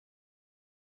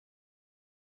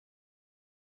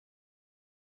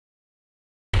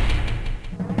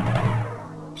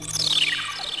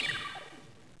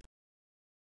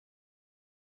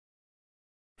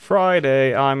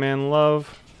Friday, I'm in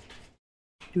love.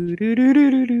 Do, do, do, do,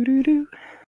 do, do, do, do.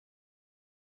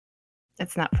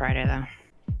 It's not Friday,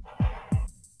 though.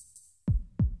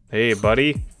 Hey,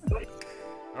 buddy.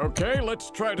 Okay,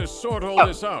 let's try to sort all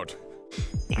this out.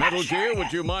 Metal Gear,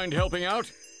 would you mind helping out?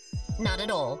 Not at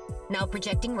all. Now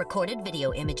projecting recorded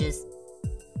video images.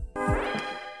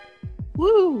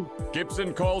 Woo!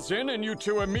 Gibson calls in and you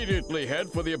two immediately head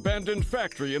for the abandoned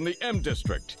factory in the M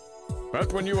District.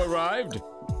 But when you arrived,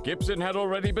 Gibson had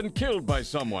already been killed by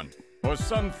someone, or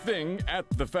something at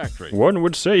the factory. One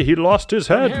would say he lost his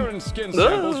head. From hair and skin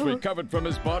samples recovered from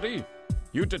his body,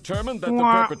 you determined that the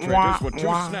perpetrators were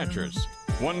two snatchers,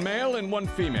 one male and one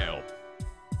female.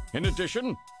 In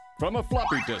addition, from a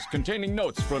floppy disk containing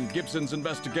notes from Gibson's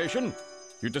investigation,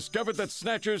 you discovered that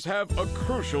snatchers have a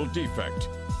crucial defect.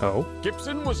 Oh?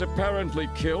 Gibson was apparently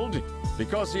killed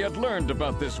because he had learned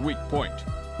about this weak point.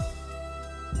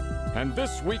 And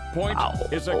this weak point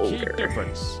is a key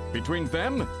difference between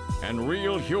them and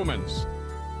real humans.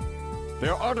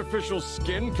 Their artificial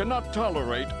skin cannot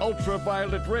tolerate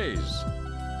ultraviolet rays.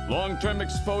 Long-term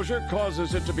exposure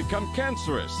causes it to become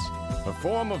cancerous, a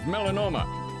form of melanoma.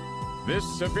 This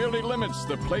severely limits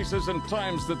the places and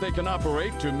times that they can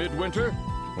operate to midwinter,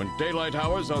 when daylight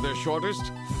hours are their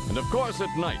shortest, and of course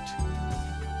at night.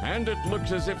 And it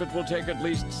looks as if it will take at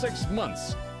least 6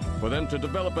 months for them to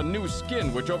develop a new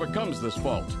skin which overcomes this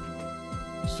fault.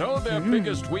 So their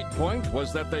biggest weak point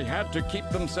was that they had to keep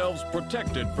themselves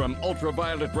protected from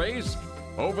ultraviolet rays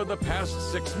over the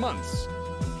past 6 months.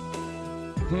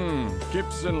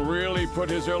 Gibson really put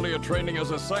his earlier training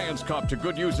as a science cop to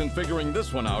good use in figuring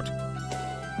this one out.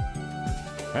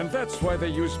 And that's why they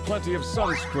use plenty of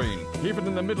sunscreen, even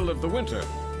in the middle of the winter.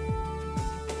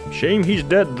 Shame he's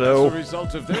dead, though. As a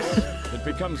result of this, it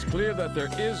becomes clear that there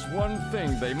is one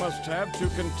thing they must have to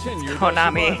continue their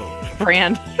Konami survival.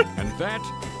 brand. And that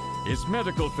is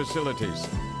medical facilities,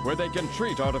 where they can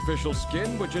treat artificial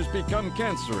skin which has become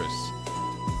cancerous.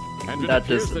 And it Not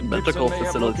appears just that medical Gibson may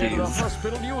have located a facilities.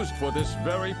 hospital used for this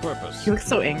very purpose. He looks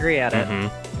so angry at it.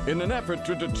 In an effort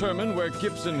to determine where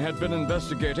Gibson had been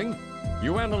investigating,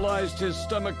 you analyzed his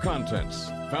stomach contents,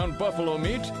 found buffalo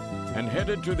meat, and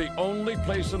headed to the only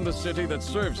place in the city that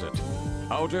serves it,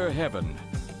 Outer Heaven.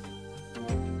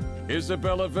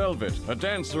 Isabella Velvet, a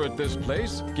dancer at this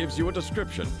place, gives you a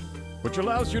description, which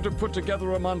allows you to put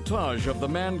together a montage of the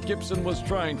man Gibson was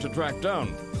trying to track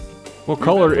down. We'll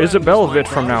call her Isabel Vit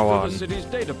from now The on. city's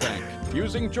data bank,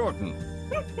 using Jordan.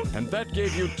 And that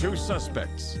gave you 2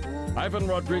 suspects, Ivan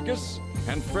Rodriguez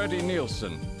and Freddie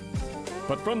Nielsen.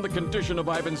 But from the condition of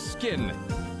Ivan's skin,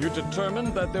 you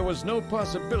determined that there was no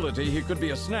possibility he could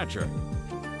be a snatcher.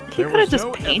 He could have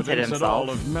just painted At all himself.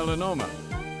 of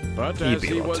melanoma. But He'd as be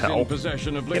he able was to tell. in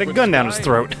possession of He had liquid a gun down his sky,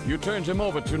 throat. you turned him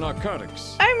over to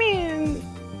narcotics. I mean,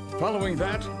 Following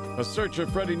that, a search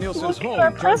of Freddie Nielsen's Look at our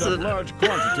home turned up president. large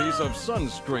quantities of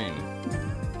sunscreen.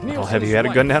 Well, have you had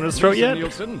a gun down his throat yet?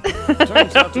 Nielsen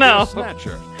turns out to No. be a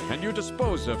snatcher, and you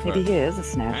dispose of her. maybe he is a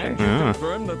snatcher. And you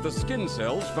confirm that the skin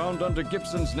cells found under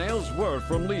Gibson's nails were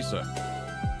from Lisa.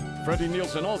 Freddie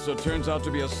Nielsen also turns out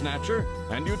to be a snatcher,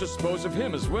 and you dispose of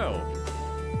him as well.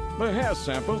 The hair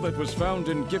sample that was found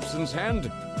in Gibson's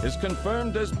hand is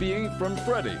confirmed as being from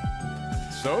Freddie.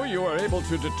 So you are able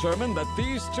to determine that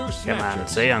these 2 snatchers,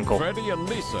 say uncle. Freddie and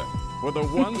Lisa, were the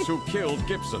ones who killed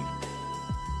Gibson.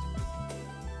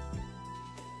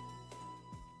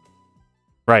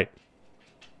 Right.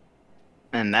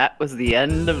 And that was the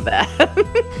end of that.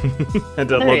 And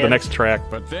to There load he the is. next track.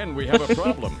 But then we have a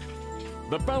problem.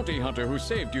 The bounty hunter who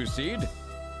saved you, Seed,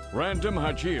 Random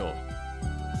Hajil.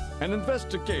 An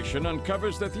investigation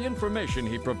uncovers that the information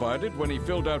he provided when he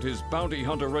filled out his bounty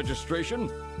hunter registration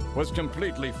was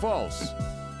completely false.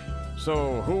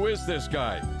 So who is this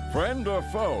guy? Friend or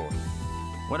foe?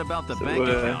 What about the bank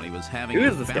account he was having who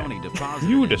his is this guy? bounty deposited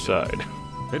You into? decide.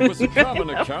 It was a common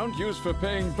account used for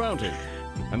paying bounty,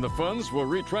 and the funds were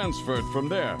retransferred from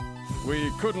there.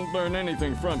 We couldn't learn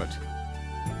anything from it.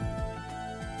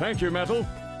 Thank you, Metal.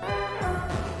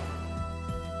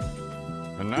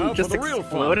 And now for Just the real fun.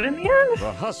 exploded in the end?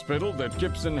 The hospital that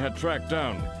Gibson had tracked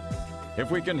down. If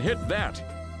we can hit that,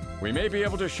 we may be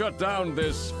able to shut down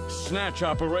this snatch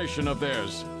operation of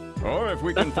theirs. Or if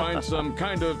we can find some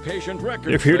kind of patient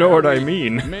records If you know there, what I we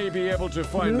mean. may be able to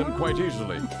find them quite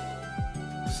easily.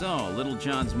 So, Little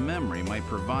John's memory might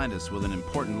provide us with an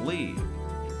important lead.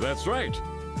 That's right.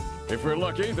 If we're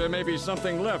lucky, there may be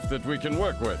something left that we can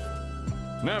work with.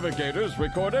 Navigators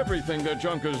record everything their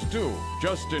junkers do,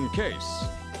 just in case.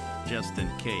 Just in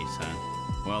case,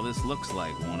 huh? Well, this looks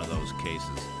like one of those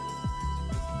cases.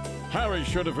 Harry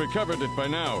should have recovered it by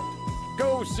now.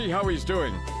 Go see how he's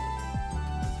doing.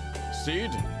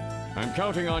 succeed. I'm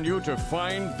counting on you to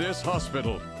find this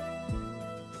hospital.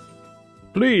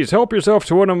 Please help yourself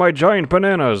to one of my giant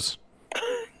bananas.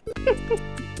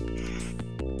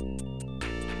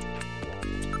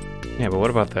 Yeah, but what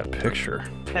about that picture?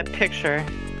 That picture.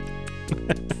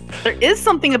 There is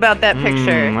something about that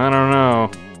picture. I don't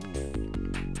know.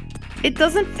 It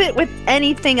doesn't fit with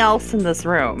anything else in this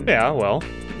room. Yeah, well,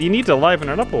 you need to liven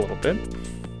it up a little bit.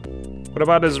 What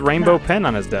about his rainbow pen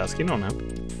on his desk? You don't know.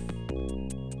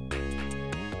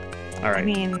 All right. I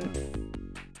mean,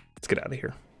 let's get out of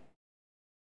here.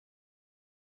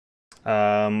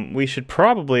 We should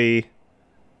probably,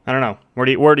 I don't know.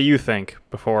 Where do you think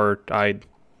before I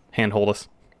handhold us?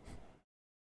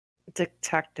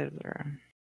 detectives are.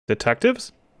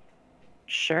 Detectives?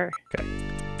 Sure. Okay.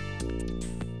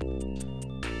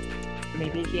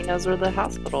 Maybe he knows where the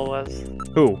hospital was.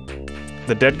 Who?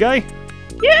 The dead guy?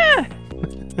 Yeah!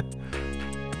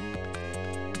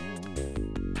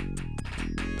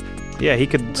 Yeah, he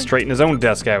could straighten his own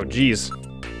desk out. Jeez.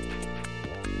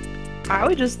 I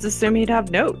would just assume he'd have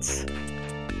notes.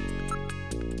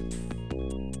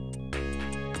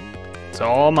 It's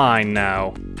all mine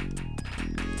now.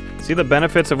 See the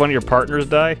benefits of when your partners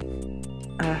die?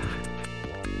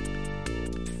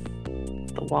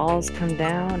 The walls come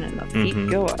down and the feet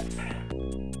go up.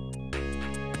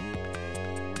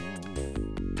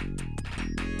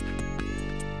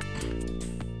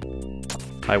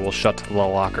 I will shut the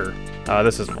locker.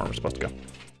 This isn't where we're supposed to go.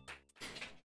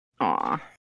 Aw.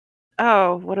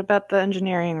 Oh, what about the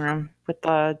engineering room with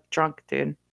the drunk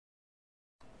dude?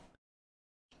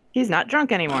 He's not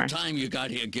drunk anymore. What time you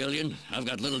got here, Gillian? I've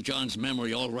got Little John's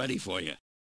memory all ready for you.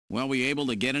 Well, we able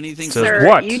to get anything? Says Sir,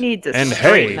 what? you need to And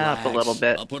straighten hey. up a little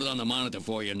bit. I'll put it on the monitor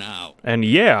for you now. And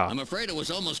yeah. I'm afraid it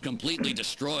was almost completely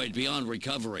destroyed beyond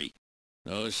recovery.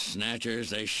 Those snatchers,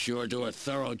 they sure do a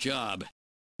thorough job.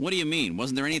 What do you mean?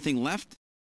 Wasn't there anything left?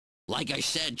 Like I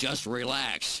said, just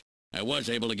relax. I was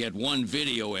able to get one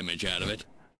video image out of it.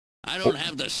 I don't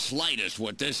have the slightest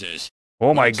what this is.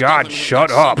 Oh my It's god, definitely shut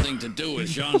got up. Something to do with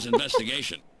Jean's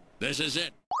investigation. This is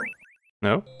it.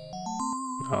 No?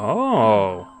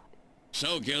 Oh.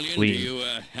 So, Gillian, Lean. do you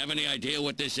have any idea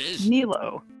what this is?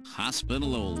 Nilo.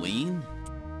 Hospital O'Lean?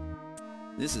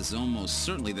 This is almost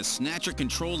certainly the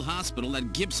Snatcher-controlled hospital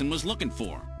that Gibson was looking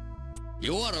for.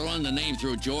 You ought to run the name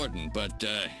through Jordan, but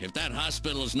if that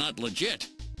hospital is not legit,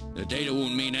 the data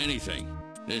won't mean anything.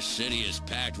 This city is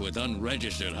packed with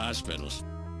unregistered hospitals.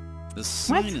 The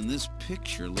sign in this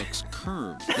picture looks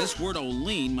curved. This word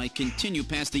O'Lean might continue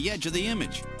past the edge of the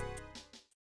image.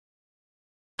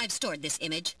 I've stored this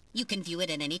image. You can view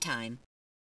it at any time.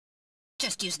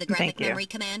 Just use the Thank graphic you. memory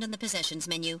command on the possessions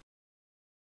menu.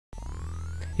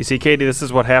 You see, Katie, this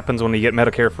is what happens when you get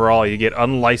Medicare for All. You get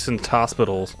unlicensed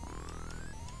hospitals.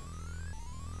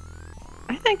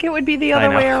 I think it would be the other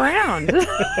way around.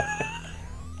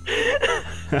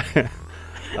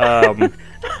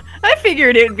 I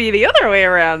figured it would be the other way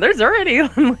around. There's already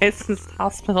unlicensed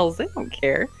hospitals. They don't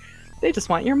care. They just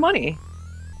want your money.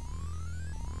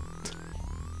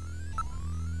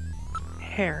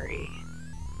 Harry.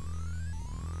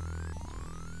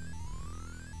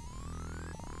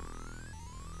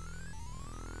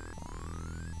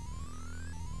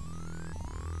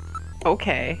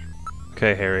 Okay.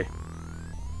 Okay, Harry.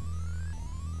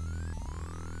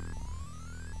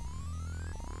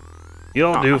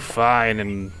 You'll do fine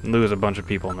and lose a bunch of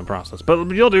people in the process, but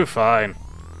you'll do fine.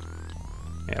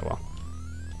 Yeah, well.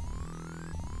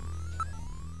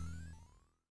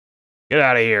 Get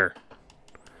out of here.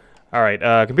 All right,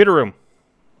 computer room.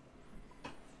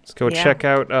 Let's go check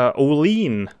out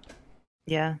O'Lean.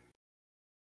 Yeah.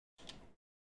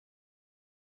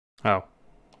 Oh.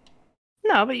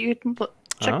 No, but you can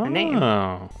check the name.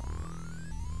 Oh.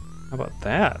 How about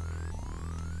that?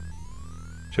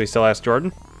 Should we still ask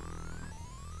Jordan?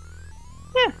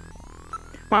 Yeah.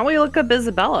 Why don't we look up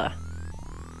Isabella?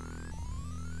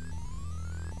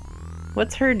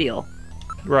 What's her deal?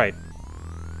 Right.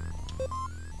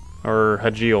 Or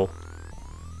Hajil.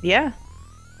 Yeah.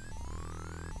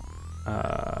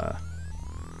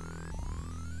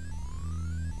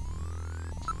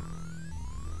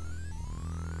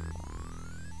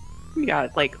 We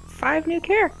got like 5 new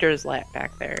characters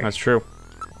back there. That's true.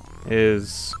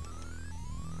 Is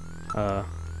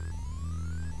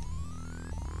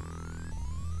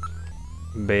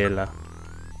Bella.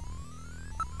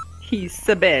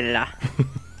 Isabella.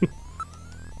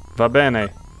 Va bene.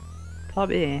 Va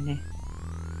bene.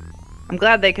 I'm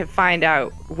glad they could find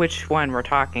out which one we're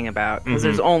talking about, because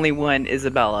there's only one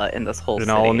Isabella in this whole In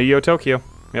city. all Neo Tokyo.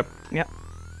 Yep. Yep.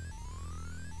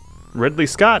 Ridley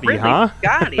Scotty, Ridley huh?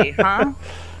 Scotty, huh?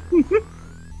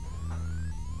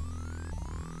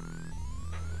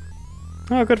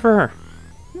 Oh, good for her.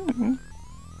 Mm-hmm.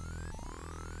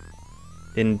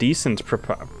 Indecent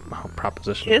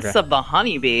proposition. Kiss Okay. of the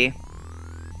Honeybee.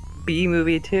 B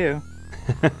movie too.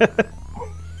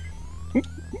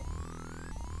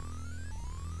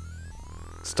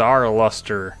 Star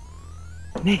Luster.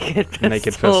 Naked Pistol.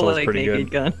 Naked Pistol is like pretty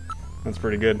Naked good. Gun. That's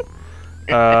pretty good.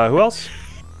 Who else?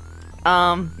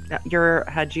 Your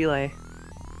Hajile.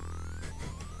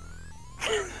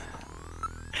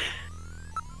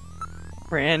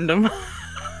 Random.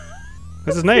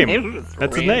 That's his name.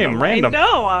 That's his name. Random.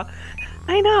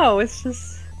 I know. It's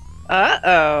just.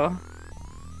 Uh-oh.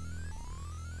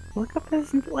 Look up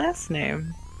his last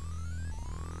name.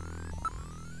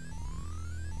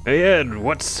 Hey Ed,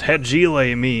 what's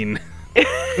Hajile mean?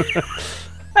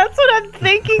 That's what I'm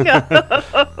thinking of.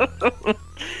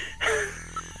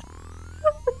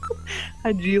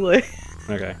 Hajile.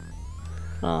 Okay.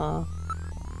 Aw.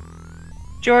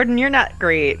 Jordan, you're not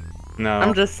great. No.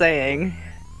 I'm just saying.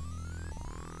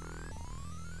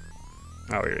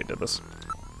 Oh, we already did this.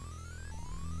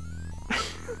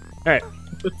 Alright.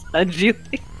 It's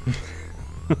Hajile.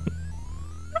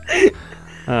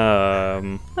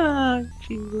 Oh,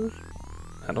 Jesus.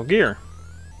 Metal Gear.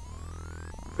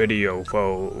 Video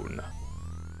phone.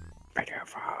 Radio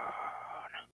phone.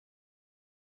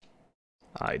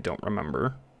 I don't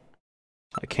remember.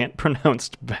 I can't pronounce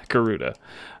Bakaruda.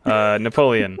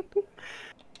 Napoleon.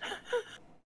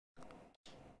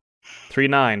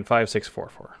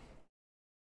 395644.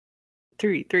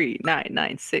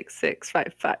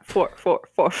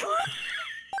 33996655444.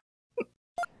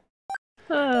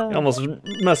 You almost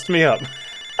messed me up.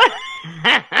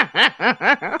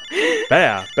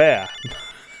 Bah, bah.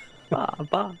 Ba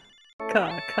ba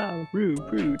ka ka roo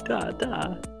roo da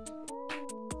da.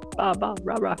 Ba ba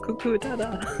ra ra cuckoo da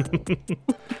da.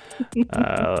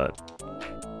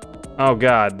 Oh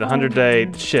god, the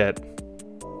 100-day shit.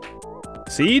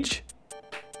 Siege?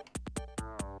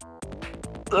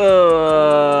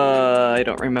 I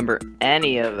don't remember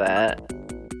any of that.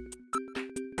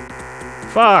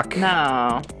 Fuck!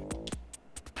 No.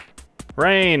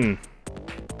 Rain!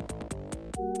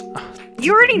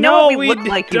 You already know what we look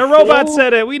like, the you robot fool.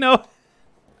 said it, we know!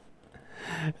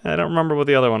 I don't remember what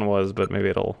the other one was, but maybe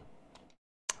it'll...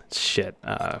 Shit.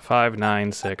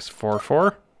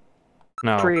 59644?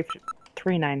 No.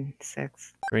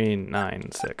 396.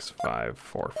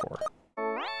 396544.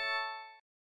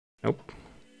 Nope.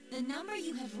 The number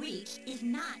you have reached is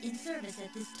not in service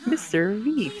at this time. Mr.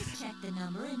 Reef. Please check the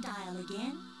number and dial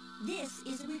again. This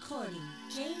is a recording.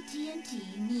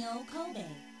 JTNT Neo Kobe.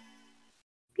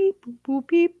 Beep boop boop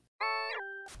beep.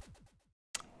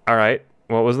 Alright,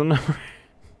 what was the number?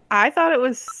 I thought it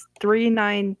was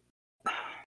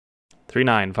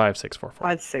 395644.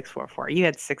 5644. You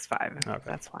had 65. Okay.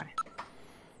 That's why.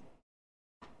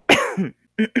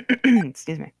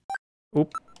 Excuse me.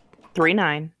 Oop.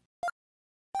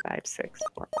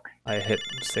 395644. I hit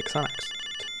 6 on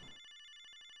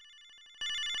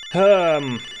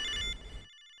accident.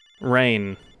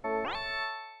 Rain.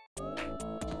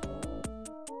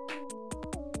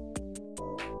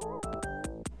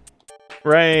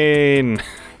 Rain.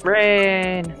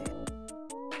 Rain.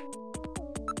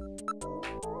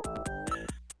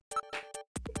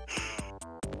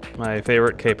 My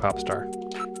favorite K-pop star.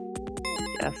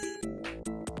 Yes.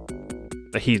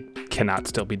 He cannot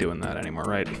still be doing that anymore,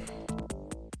 right?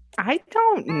 I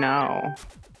don't know.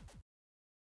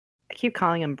 I keep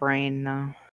calling him Brain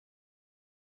though.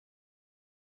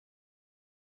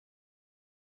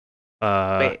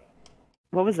 Wait.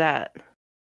 What was that? I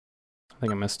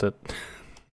think I missed it.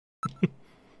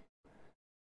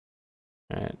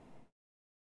 Alright.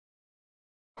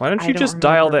 Why don't you just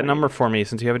dial that number for me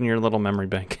since you have it in your little memory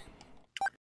bank?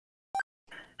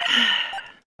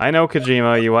 I know,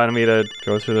 Kojima, you wanted me to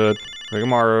go through the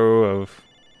rigmarole of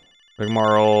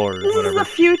rigmarole or This whatever. is the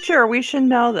future. We should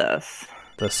know this.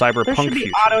 The cyberpunk There should be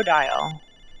future. auto dial.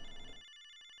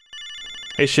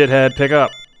 Hey, shithead, pick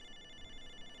up.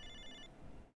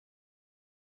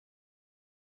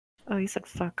 Oh, he said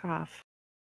fuck off.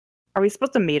 Are we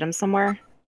supposed to meet him somewhere?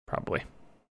 Probably.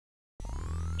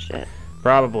 Shit.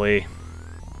 Probably.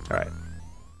 Alright.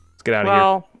 Let's get out of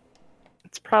Well,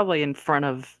 it's probably in front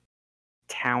of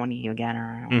Townie again.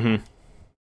 Or here.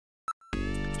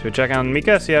 Should we check on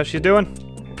Mika, see how she's doing?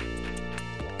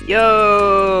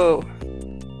 Yo!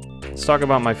 Let's talk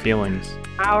about my feelings.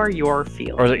 How are your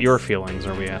feelings? Or is it your feelings,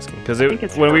 are we asking? Because think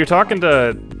it's when we were your talking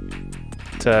to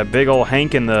big ol'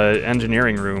 Hank in the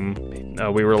engineering room,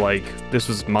 we were like, this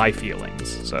was my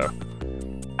feelings, so...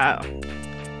 Oh.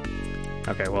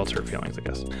 Okay, well, it's her feelings, I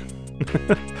guess.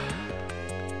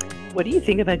 What do you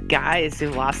think about guys who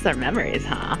lost their memories,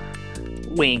 huh?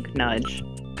 Wink, nudge.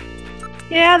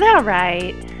 Yeah, they're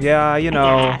right. Yeah, you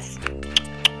know. Yes.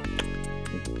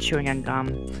 Chewing on gum.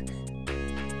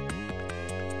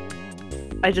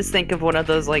 I just think of one of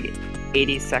those like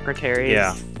 80s secretaries.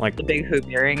 Yeah, like the big hoop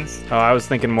earrings. Oh, I was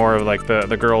thinking more of like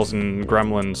the girls in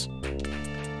Gremlins.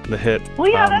 The hit. Well,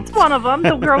 yeah, that's one of them.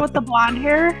 The girl with the blonde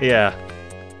hair. Yeah.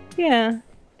 Yeah.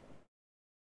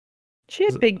 She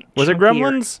had big. Was it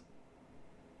Gremlins?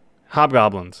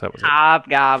 Hobgoblins. That was it.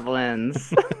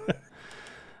 Hobgoblins.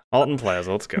 Alton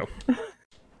Plaza. Let's go.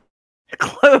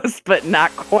 Close, but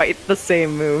not quite the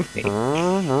same movie.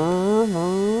 I'm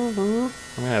gonna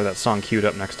have that song queued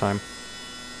up next time.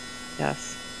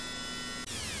 Yes.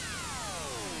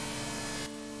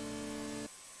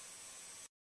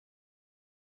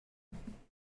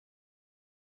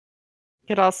 You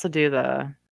could also do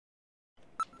the,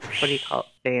 what do you call it,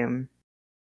 theme?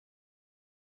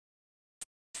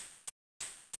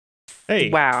 Hey.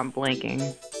 Wow, I'm blinking.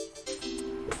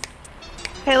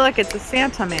 Hey, look, it's a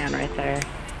Santa man right there.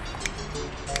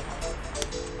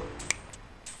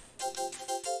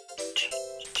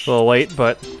 A little late,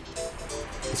 but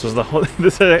this was the whole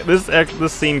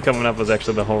this scene coming up was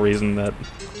actually the whole reason that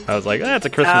I was like, it's a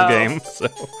Christmas game. So,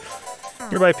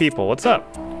 nearby people, what's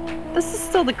up? This is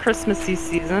still the Christmassy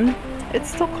season.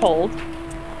 It's still cold.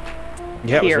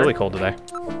 Yeah, it was Here. really cold today.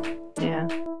 Yeah.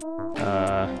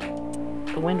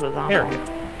 The wind was on. Here.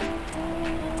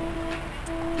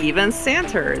 Even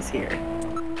Santa is here.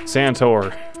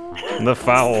 Santor, the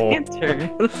fowl.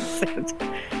 Santa. Santa.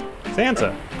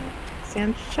 Santa.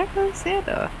 Santa. Check out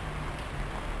Santa.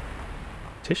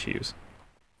 Tissues.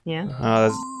 Yeah.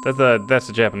 That's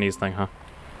a Japanese thing, huh?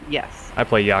 Yes. I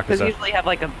play Because Yakuza. usually have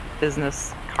like a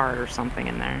business card or something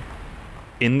in there.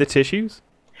 In the tissues?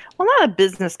 Well, not a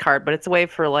business card, but it's a way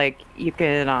for like you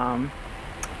could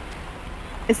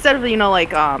instead of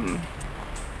like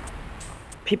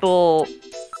people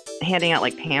handing out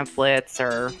like pamphlets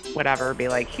or whatever, be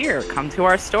like, here, come to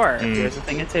our store. Here's a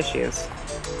thing of tissues.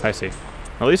 I see.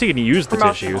 At least you can use the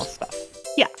Promotional tissues. stuff.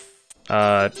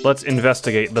 Yeah. Let's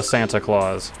investigate the Santa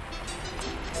Claus.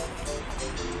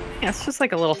 Yeah, it's just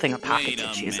like a little thing of pocket Wait a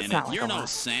tissues. It's minute, not like you're a no lot.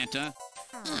 Santa.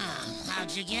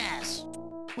 How'd you guess?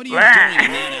 What are you doing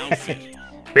in that outfit?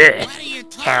 What are you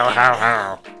talking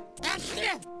How.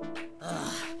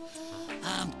 Ugh,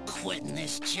 I'm quitting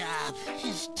this job.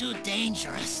 It's too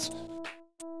dangerous.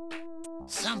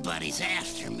 Somebody's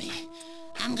after me.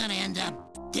 I'm gonna end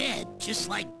up dead, just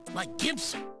like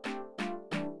Gibson.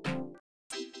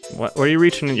 What are you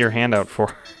reaching your hand out for?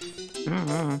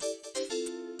 Mm-hmm.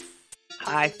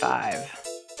 High five.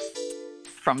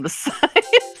 From the side.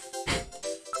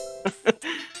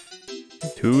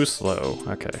 Too slow.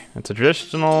 Okay. It's a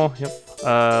traditional. Yep.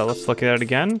 Let's look at it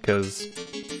again, because.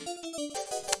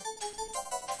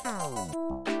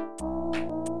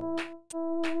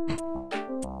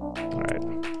 Alright.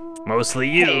 Mostly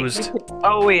used. Hey, you could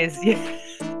always.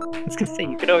 I was gonna say,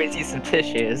 you could always use some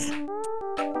tissues.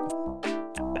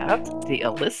 About the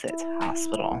illicit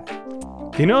hospital.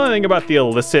 Do you know anything about the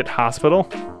illicit hospital?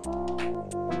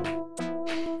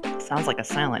 Sounds like a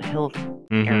Silent Hill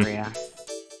Mhm. area.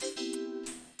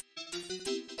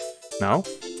 No?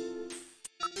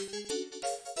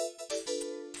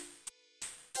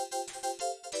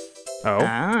 Oh.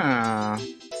 Ah.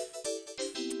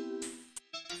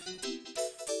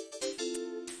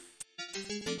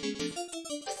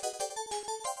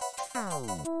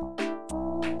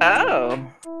 Oh.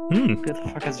 Hmm. Who the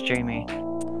fuck is Jamie?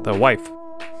 The wife.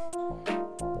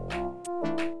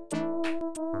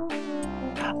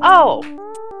 Oh!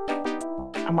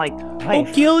 I'm like, Oh,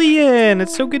 wife. Gillian!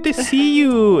 It's so good to see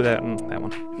you! That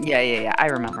one. Yeah. I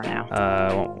remember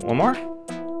now. One more?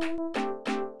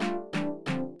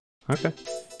 Okay.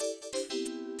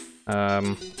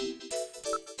 How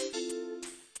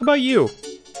about you?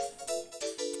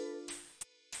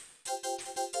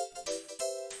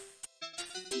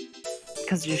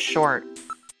 Because you're short.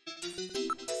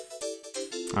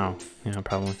 Oh, yeah,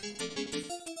 probably.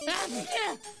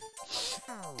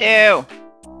 Ew.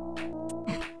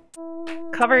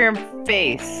 Cover your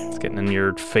face. It's getting in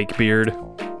your fake beard,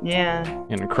 Yeah.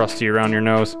 getting crusty around your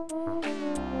nose.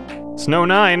 Snow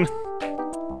 9.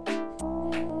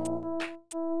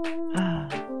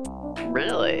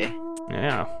 Really?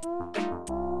 Yeah.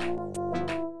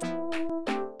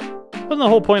 Wasn't the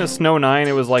whole point of Snow 9?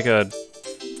 It was like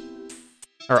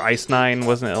or Ice 9,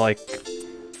 wasn't it like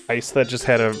ice that just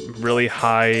had a really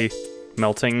high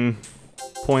melting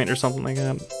point or something like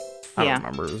that? I Yeah. don't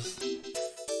remember. It was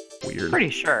weird. Pretty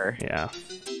sure. Yeah.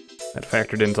 That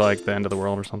factored into like the end of the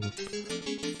world or something.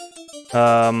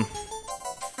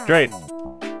 Great.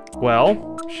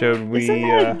 Well, Should we? Isn't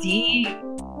that a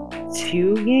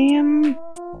D2 game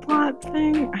plot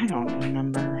thing? I don't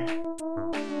remember.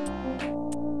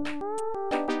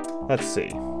 Let's see.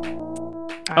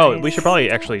 Oh, we should probably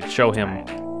actually show him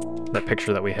that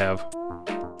picture that we have.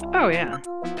 Oh, yeah.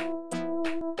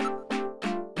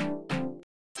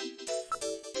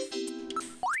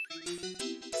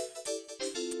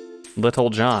 Little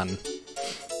John.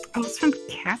 Oh, it's from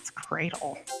Cat's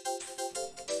Cradle.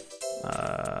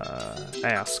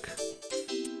 Ask.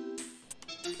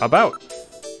 About.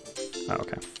 Oh,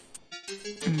 okay.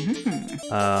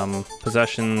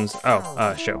 Possessions.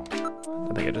 Oh, show.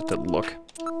 I think I just did look.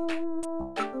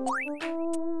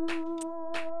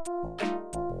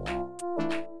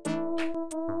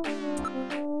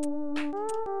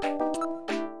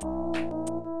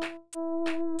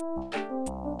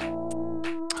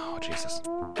 Oh, Jesus.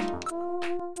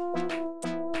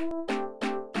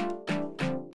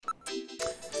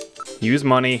 Use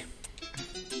money.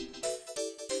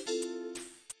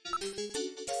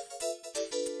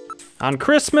 On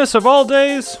Christmas of all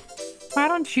days. Why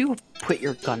don't you put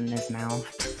your gun in his mouth?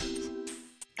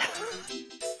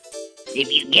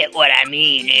 If you get what I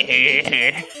mean.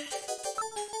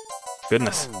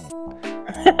 Goodness.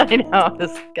 I know,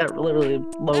 this got literally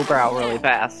lowbrow really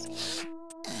fast.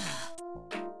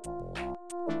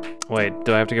 Wait,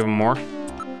 do I have to give him more?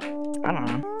 I don't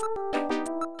know.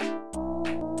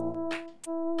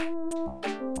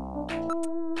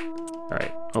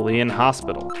 Alright, Alean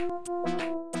Hospital.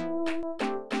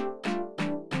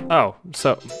 Oh,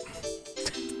 so...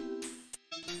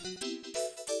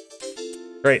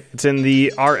 Great, it's in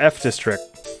the RF district.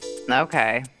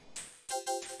 Okay.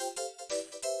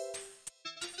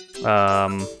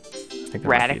 I think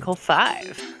Radical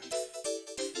 5.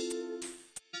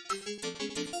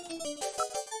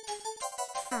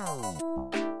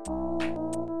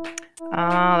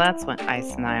 That's what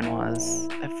Ice 9 was.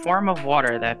 A form of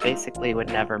water that basically would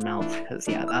never melt, because,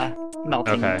 yeah, the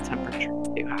melting temperature is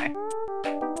too high.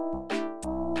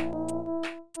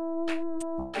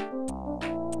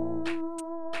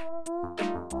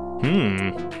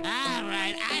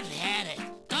 Alright, I've had it.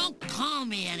 Don't call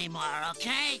me anymore,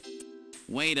 okay?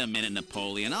 Wait a minute,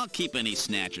 Napoleon. I'll keep any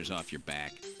snatchers off your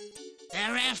back.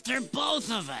 They're after both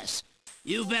of us.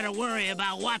 You better worry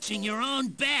about watching your own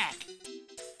back.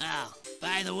 Oh,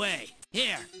 by the way,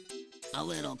 here. A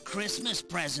little Christmas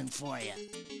present for you.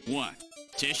 What?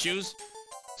 Tissues?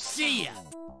 See ya.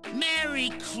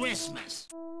 Merry Christmas.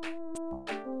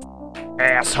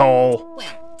 Asshole!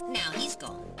 Well, now he's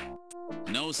gone.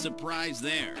 No surprise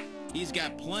there. He's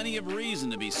got plenty of reason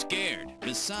to be scared.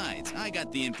 Besides, I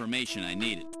got the information I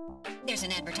needed. There's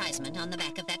an advertisement on the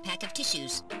back of that pack of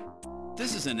tissues.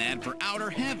 This is an ad for outer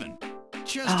heaven.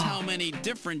 Just how many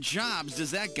different jobs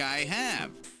does that guy have?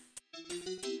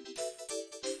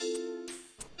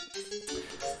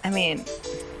 I mean,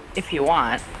 if you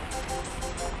want.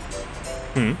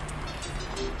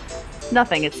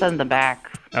 Nothing, it's in the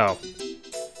back. Oh.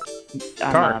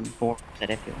 On the board,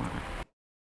 if you want.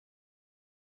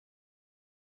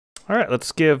 Alright,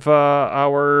 let's give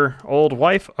our old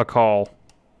wife a call.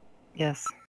 Yes.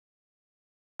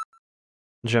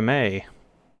 Jamay.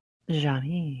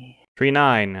 Johnny.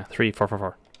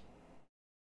 393444.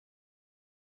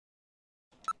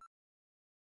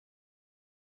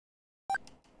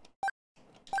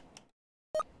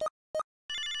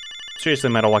 Seriously,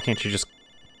 Metal, why can't you just...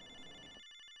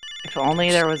 If only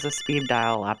there was a speed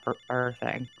dial up or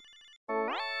thing.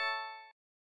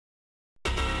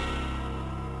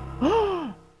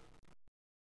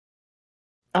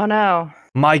 Oh no.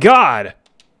 My God!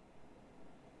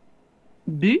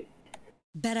 Boo?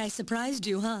 Bet I surprised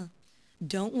you, huh?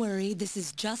 Don't worry, this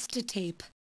is just a tape.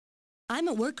 I'm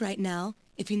at work right now.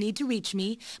 If you need to reach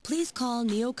me, please call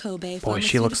Neo Kobe Boy,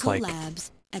 she looks like...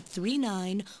 Labs at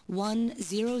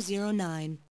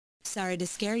 391009. Sorry to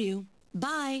scare you.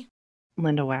 Bye.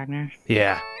 Linda Wagner.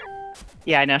 Yeah.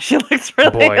 Yeah, I know. She looks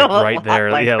really Boy, right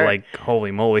there. like yeah, her. like,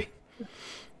 holy moly.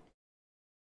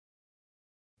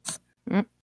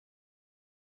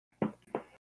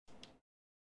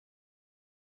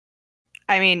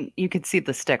 I mean, you could see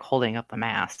the stick holding up the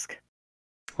mask.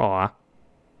 Aw.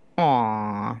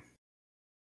 Aww.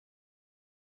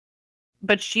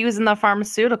 But she was in the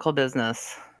pharmaceutical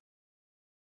business.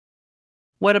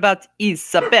 What about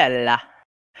Isabella?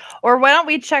 Or why don't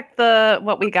we check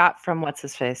what we got from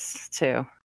what's-his-face, too?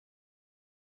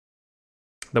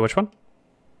 The which one?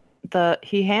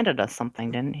 He handed us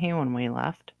something, didn't he, when we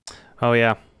left? Oh,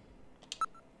 yeah.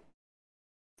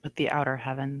 With the Outer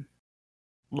Heaven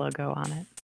logo on it.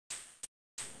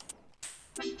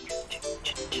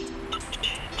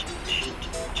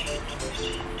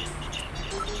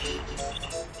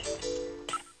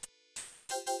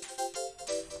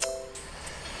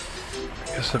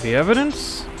 This would be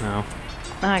evidence? No.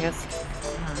 I guess.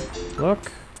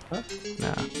 Look.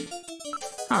 Nah.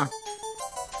 Huh.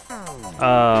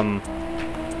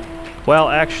 Well,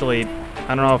 actually,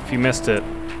 I don't know if you missed it.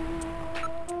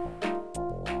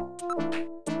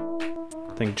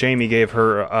 I think Jamie gave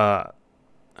her,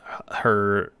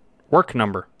 her work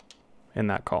number in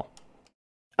that call.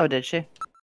 Oh, did she?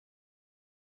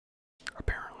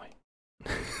 Apparently.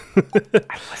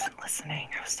 I wasn't listening.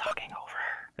 I was talking over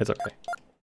her. It's okay.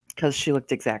 Because she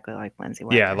looked exactly like Lindsay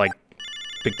Wagner. Yeah, like,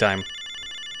 big time.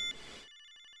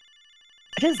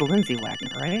 It is Lindsay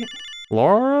Wagner, right?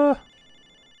 Laura?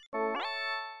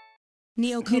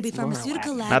 Neo Kobe It's Laura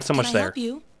Pharmaceutical Wagner. Lab. Not so much Can I there. help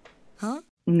you? Huh?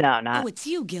 No, not. Oh, it's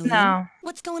you, Gillian. No.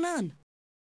 What's going on?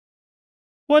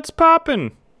 What's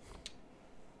poppin'?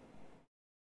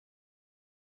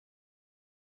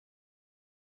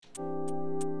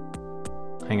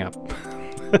 Hang up.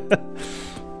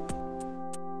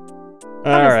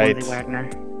 Alright. Lindsay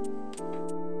Wagner.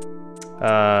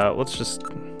 Let's just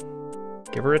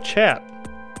give her a chat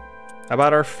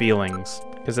about our feelings.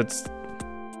 Because it's...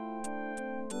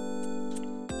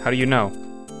 How do you know?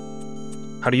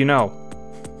 How do you know?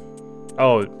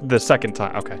 Oh, the second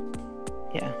time. Okay.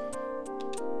 Yeah.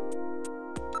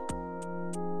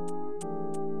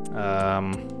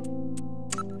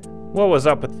 What was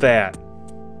up with that?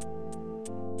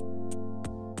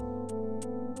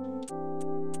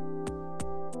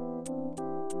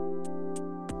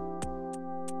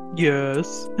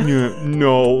 Yes. Yeah,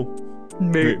 no.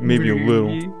 Maybe a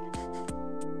little.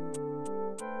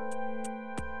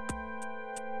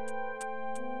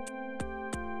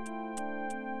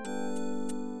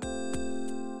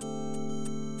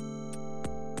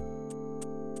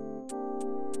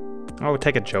 Oh,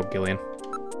 take a joke, Gillian.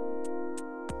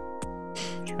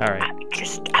 All right.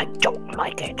 I don't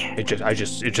like it.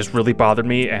 It just really bothered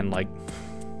me, and like,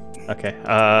 okay.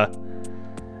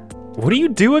 What do you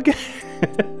do again?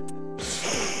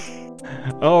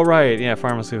 Oh right, yeah,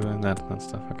 pharmacy and that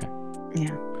stuff. Okay.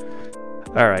 Yeah.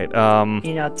 All right.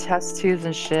 You know, test tubes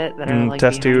and shit that are like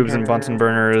test behind tubes and her Bunsen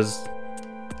burners.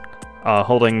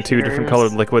 Holding two different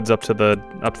colored liquids up to the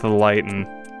light and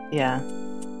Yeah.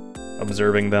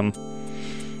 observing them.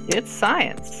 It's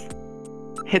science.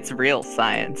 It's real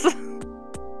science.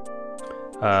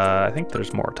 I think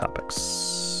there's more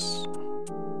topics.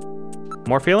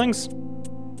 More feelings?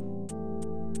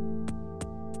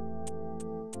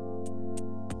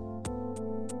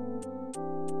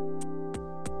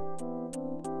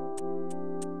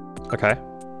 Okay.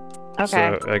 Okay.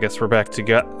 So I guess we're back to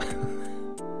gut.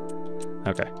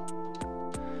 Okay.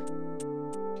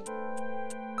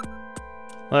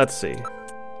 Let's see.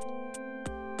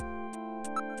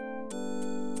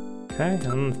 Okay,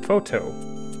 and photo.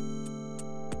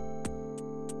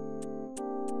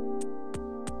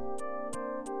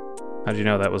 How'd you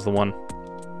know that was the one?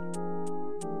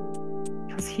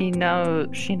 Because she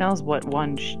knows what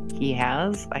one he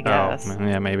has, I guess. Oh,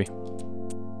 yeah, maybe.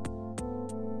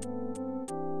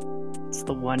 It's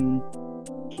the one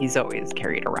he's always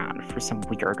carried around for some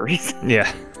weird reason.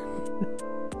 Yeah.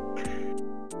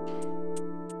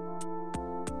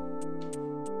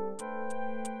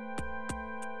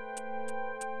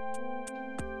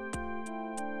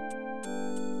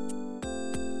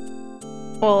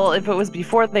 Well, if it was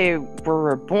before they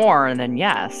were born, then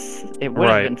yes, it would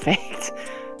have been faked.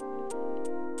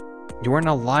 You weren't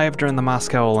alive during the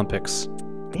Moscow Olympics.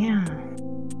 Yeah.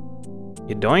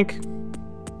 You doink?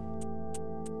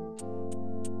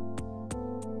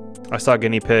 I saw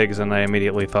guinea pigs and I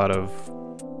immediately thought of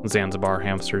Zanzibar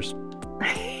hamsters.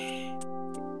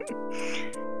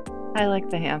 I like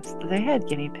the hamster. They had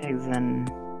guinea pigs in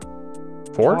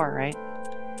 4? 4, right?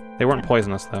 They weren't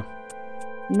poisonous though.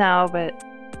 No, but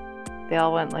they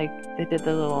all went like, they did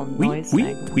the little noise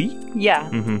Wee, thing. wee? Yeah.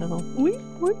 Mhm. The little wee,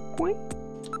 wee, wee.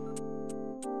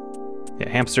 Yeah,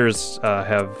 hamsters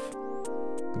have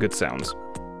good sounds.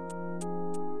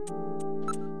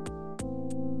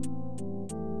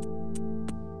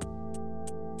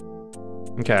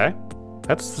 Okay,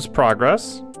 that's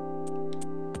progress.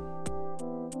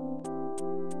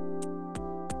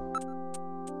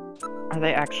 Are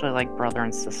they actually like brother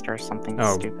and sister or something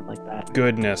Oh. stupid like that?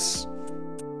 Goodness.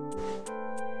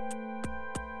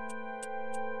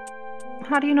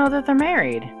 How do you know that they're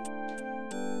married?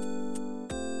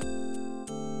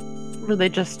 Were they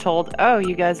just told, oh,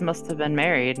 you guys must have been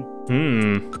married?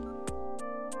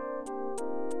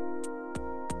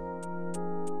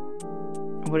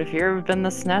 What if you've been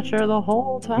the Snatcher the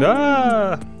whole time?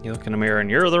 Ah! You look in the mirror and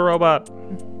you're the robot.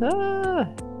 Ah.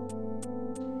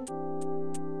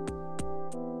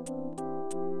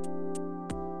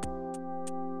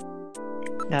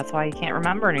 That's why you can't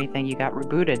remember anything. You got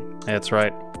rebooted. That's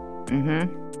right.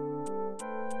 Mm-hmm.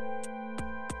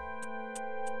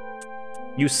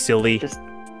 You silly. Just...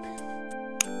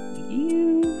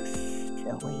 You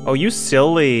silly. Oh, you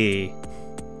silly.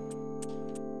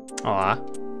 Aw.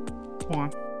 Yeah.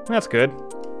 That's good.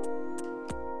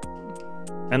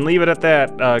 And leave it at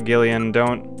that, Gillian.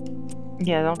 Don't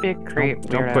Creep.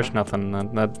 Don't push nothing.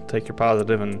 Take your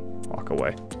positive and walk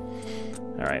away.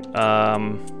 All right.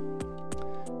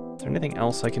 Is there anything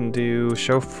else I can do?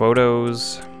 Show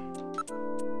photos.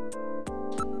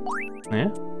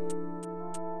 Yeah.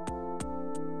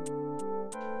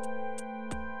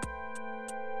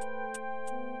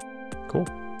 Cool.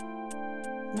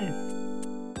 Nice.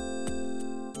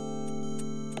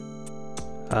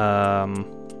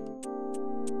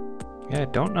 Yeah, I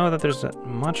don't know that there's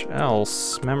much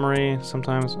else. Memory,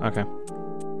 sometimes. Okay.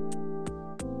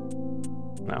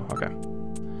 No, okay.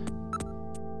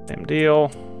 Same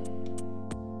deal.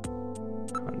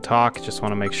 Talk, just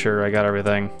want to make sure I got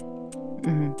everything.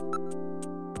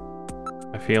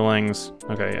 Mm-hmm. My feelings.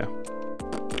 Okay, yeah.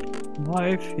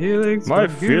 My feelings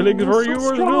for you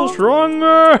are still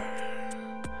stronger!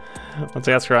 Let's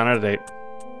ask her on a date.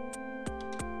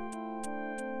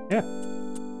 Yeah.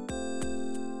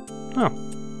 Oh.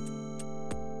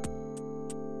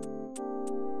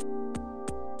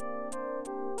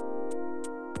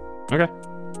 Okay.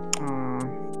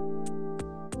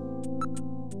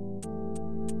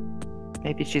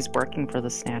 Maybe she's working for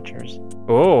the Snatchers.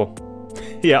 Oh.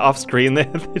 Yeah, off screen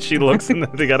she looks and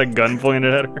they got a gun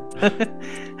pointed at her.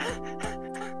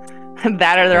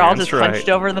 That or they're all That's just hunched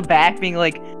over the back being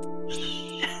like...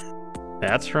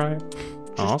 That's right.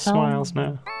 All smiles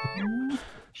now.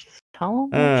 Just tell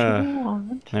him what you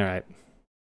want. Alright.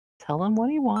 Tell him what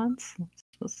he wants.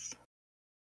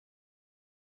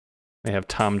 They have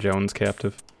Tom Jones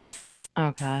captive.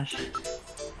 Oh gosh.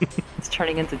 It's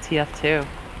turning into TF2.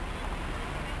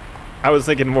 I was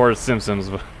thinking more Simpsons,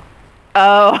 but...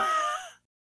 Oh.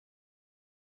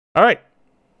 Alright.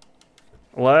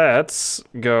 Let's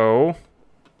go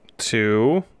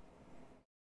to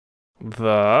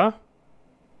the...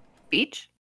 Beach?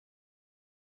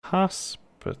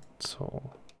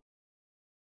 Hospital.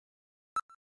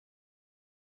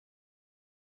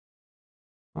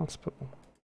 Hospital.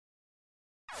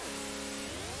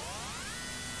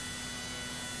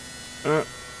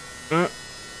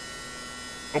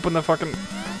 Open the fucking...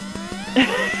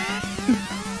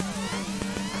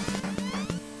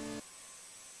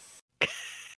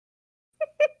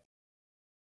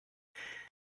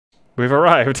 We've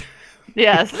arrived.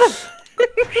 Yes.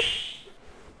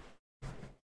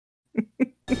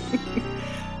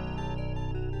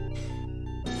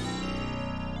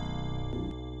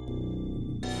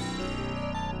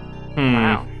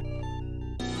 Wow.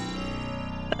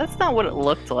 That's not what it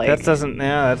looked like. That's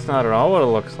not at all what it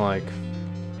looks like.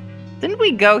 Didn't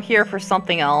we go here for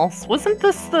something else? Wasn't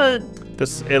this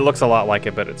it looks a lot like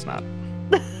it, but it's not.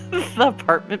 the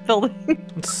apartment building?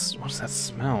 What's that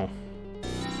smell?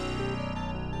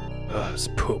 Ugh, it's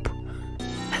poop.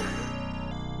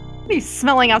 What are you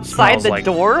smelling outside the like...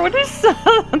 door? What is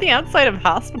the outside of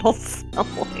hospital smell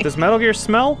like? Does Metal Gear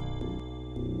smell?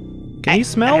 Can he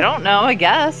smell? I don't know, I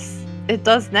guess. It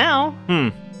does now.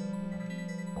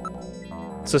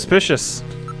 Suspicious.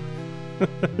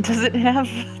 Does it have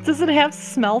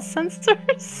smell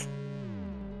sensors?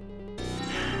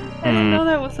 I didn't know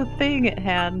that was a thing it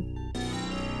had.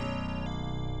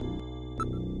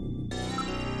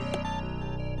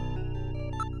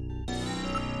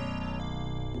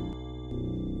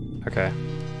 Okay.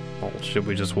 Well, should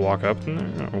we just walk up in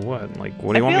there or what? Like,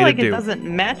 what do you want me to do? I feel like it doesn't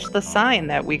match the sign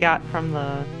that we got from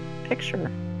the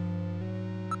picture.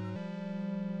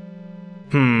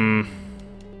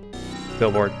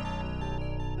 Billboard.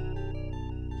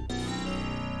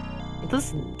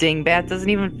 This dingbat doesn't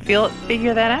even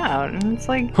figure that out. And it's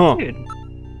like, dude.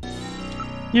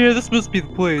 Yeah, this must be the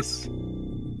place.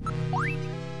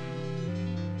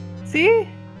 See?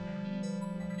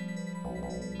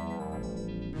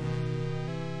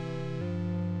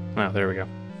 Oh, there we go.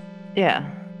 Yeah.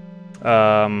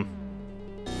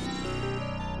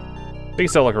 We can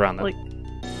still look around though. Like,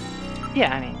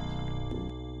 yeah, I mean.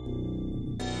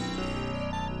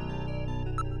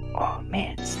 Oh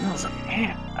man, it smells like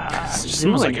ass. It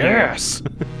smells like ass.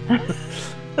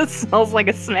 It smells like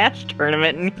a Smash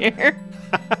tournament in here.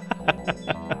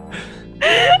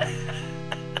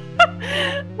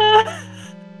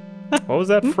 What was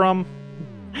that from?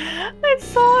 I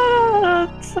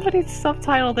saw somebody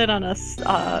subtitled it on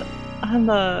on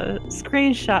the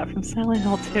screenshot from Silent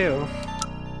Hill 2.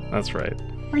 That's right.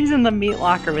 Where he's in the meat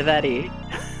locker with Eddie.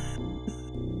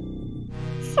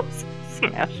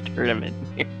 Smash tournament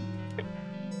here.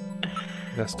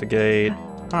 Investigate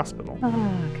hospital.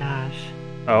 Oh gosh.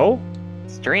 Oh?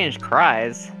 Strange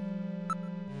cries.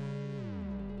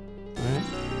 Alright.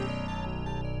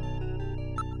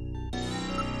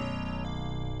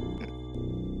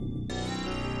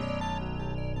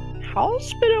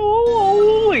 Hospital.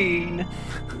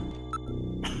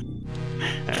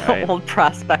 The Alright. old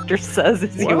prospector says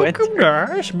as you enter. Welcome to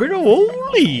Hospital.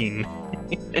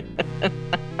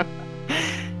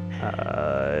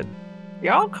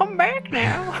 Y'all come back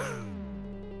now.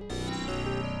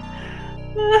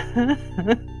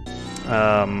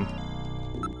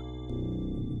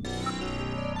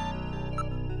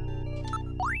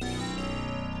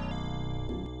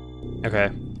 Okay.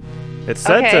 It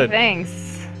said Okay, to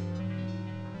thanks.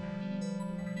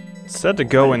 it said to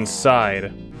go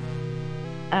inside.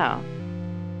 Oh.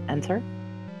 Enter?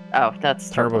 Oh, that's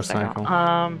Turbo Cycle.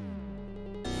 Cycle.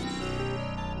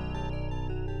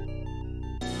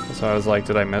 So I was like,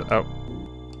 did I miss? Oh,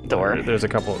 Door. There's a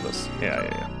couple of this. Yeah.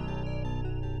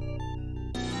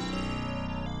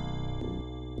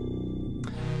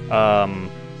 Hmm.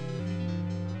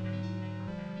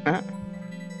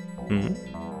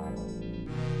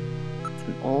 It's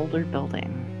an older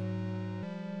building.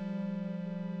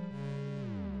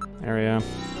 Area.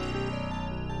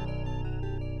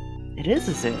 It is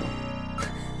a zoo.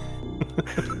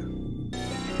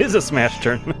 Is a Smash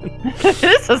tournament. It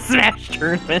is a Smash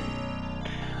tournament.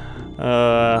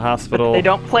 Hospital. They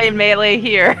don't play Melee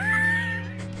here.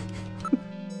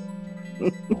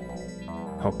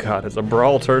 Oh god, it's a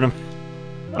brawl tournament.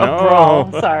 A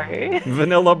brawl, sorry.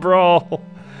 Vanilla brawl.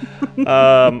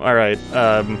 Alright.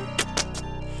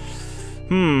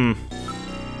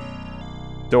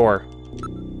 Door.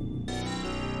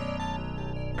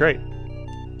 Great.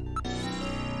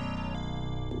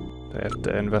 Do I have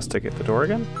to investigate the door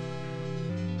again?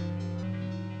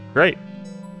 Great.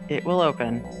 It will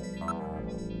open.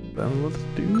 Then let's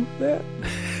do that.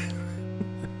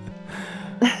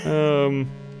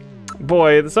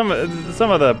 Boy, some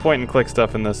of the point and click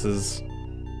stuff in this is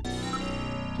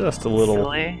just a little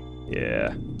silly.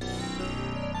 Yeah.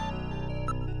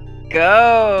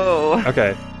 Go.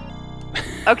 Okay.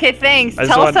 Okay, thanks. I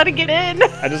just Tell us want- how to get in.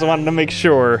 I just wanted to make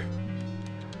sure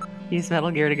Use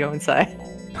Metal Gear to go inside.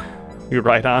 you're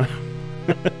right on.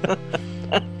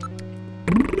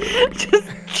 Just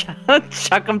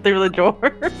chuck them through the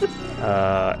door.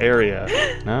 Area.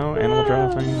 No, animal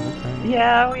dropping. Okay.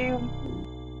 Yeah, we.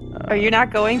 Are you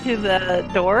not going through the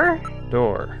door?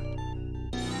 Door.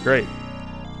 Great.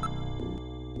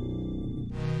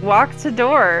 Walk to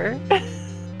door.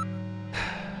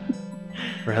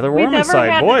 Rather We warm never inside.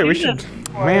 had to Boy, do we this should.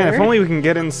 before. Man, if only we can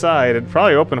get inside. It'd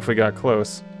probably open if we got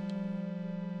close.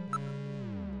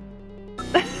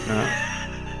 No.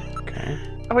 Okay.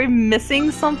 Are we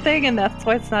missing something and that's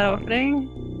why it's not opening?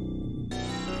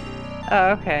 Oh,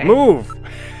 okay. Move!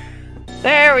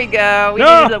 There we go. We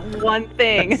No! needed the one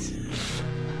thing.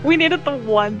 We needed the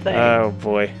one thing. Oh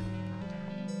boy.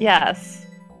 Yes.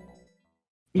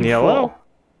 You Yellow?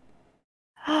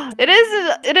 fool. It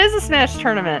is a Smash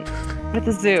tournament with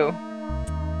a zoo.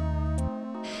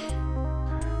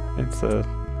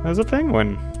 There's a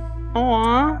penguin.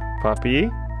 Aww. Puppy.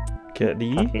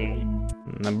 Kitty. Okay.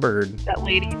 And a bird. That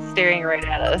lady staring right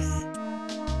at us.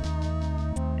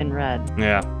 In red.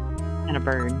 Yeah. And a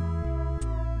bird.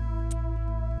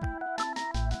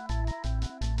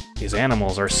 These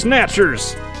animals are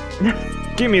snatchers!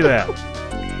 Give me that!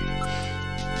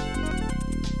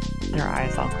 Their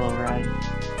eyes all glow red.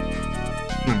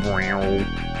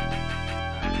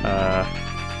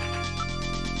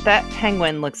 That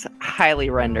penguin looks highly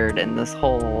rendered in this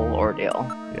whole ordeal.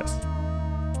 Yes.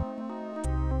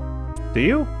 Do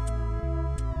you?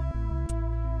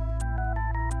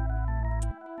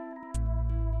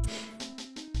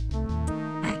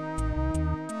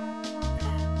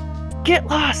 Get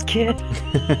lost, kid!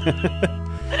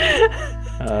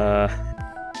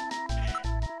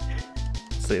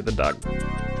 See the dog.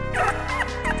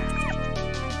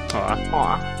 Aw.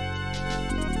 Aw.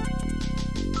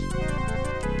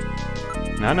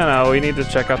 No, we need to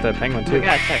check out that penguin We too.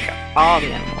 gotta check out all the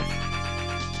animals.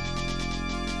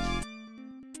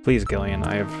 Please, Gillian,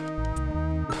 I have...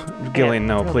 Gillian,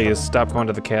 no, real please, trouble. stop going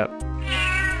to the cat.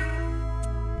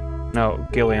 No,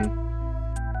 Gillian.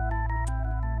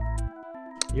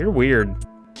 You're weird.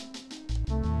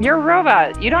 You're a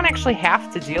robot. You don't actually have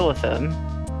to deal with him.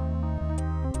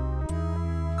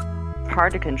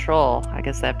 Hard to control. I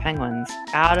guess that penguin's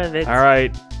out of its...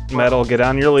 Alright, Metal, get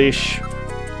on your leash.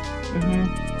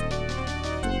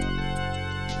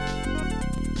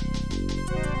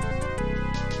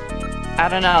 I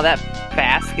don't know, that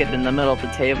basket in the middle of the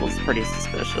table is pretty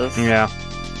suspicious. Yeah.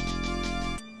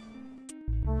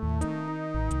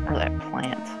 Or that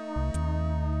plant.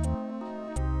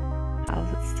 How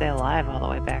does it stay alive all the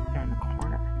way back there in the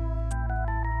corner?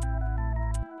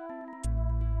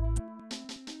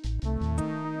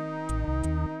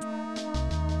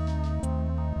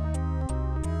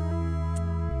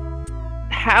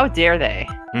 How dare they?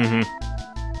 Mm-hmm.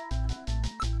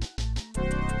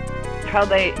 How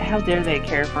dare they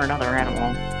care for another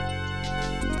animal?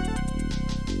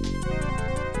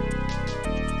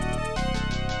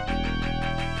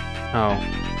 Oh.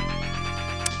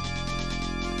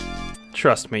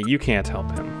 Trust me, you can't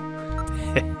help him.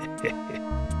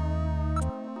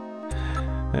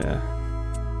 Yeah.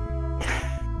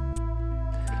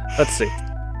 Let's see.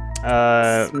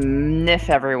 Sniff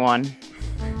everyone.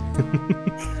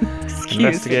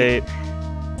 Investigate.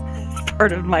 It's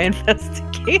part of my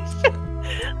investigation.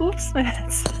 Oops,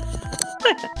 Matt.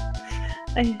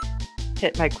 I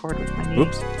hit my cord with my knee.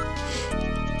 Oops.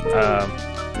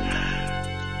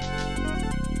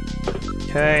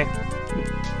 Okay.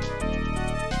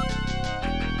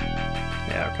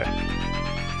 Yeah, okay.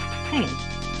 Hey.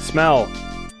 Smell.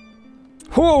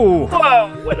 Whoa!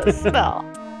 Whoa, what a smell.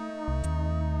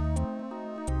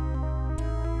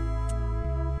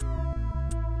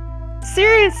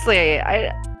 Seriously,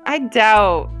 I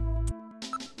doubt.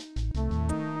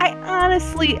 I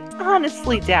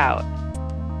honestly doubt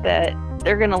that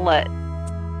they're gonna let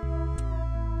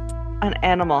an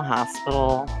animal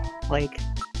hospital, like,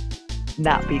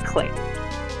 not be clean.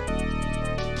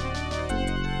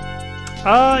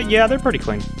 Yeah, they're pretty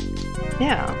clean.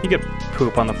 Yeah. You get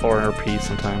poop on the floor or pee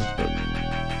sometimes,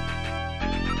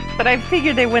 But I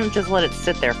figured they wouldn't just let it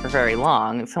sit there for very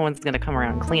long. Someone's gonna come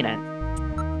around and clean it.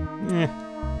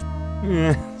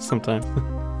 sometimes.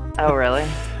 Oh, really?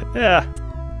 Yeah.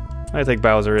 I think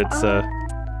Bowser, it's it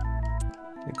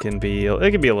can be a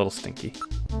little stinky.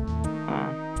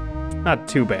 Not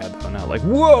too bad though. Not like,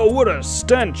 whoa, what a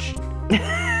stench!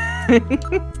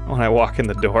 When I walk in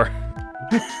the door.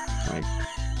 Like,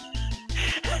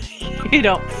 you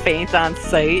don't faint on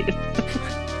sight.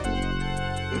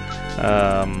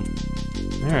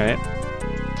 Alright.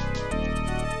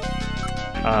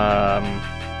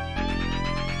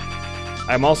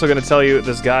 I'm also going to tell you,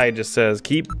 this guy just says,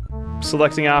 keep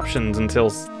selecting options until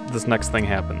this next thing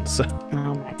happens. So,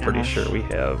 Oh my gosh. pretty sure we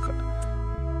have,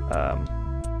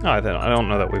 I don't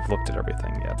know that we've looked at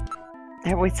everything yet.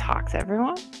 Have we talked to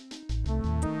everyone?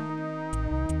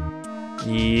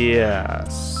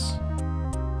 Yes.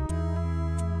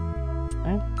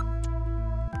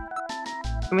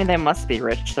 I mean, they must be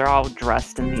rich. They're all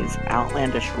dressed in these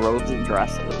outlandish robes and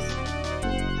dresses.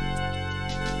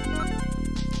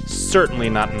 Certainly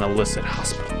not an illicit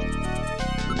hospital.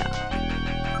 No.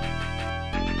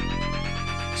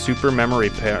 Super memory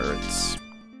parrots.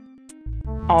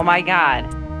 Oh my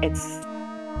god. It's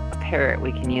a parrot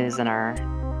we can use in our...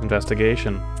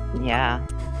 Investigation. Yeah.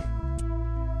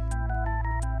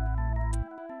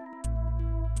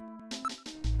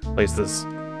 Place this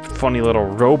funny little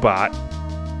robot.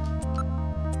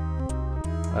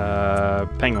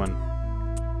 Penguin.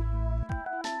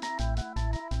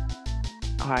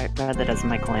 Oh, I read that as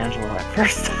Michelangelo at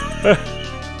first.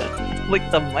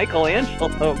 Like the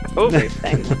Michelangelo Kobe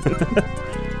thing.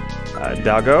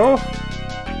 Doggo.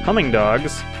 Humming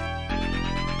dogs.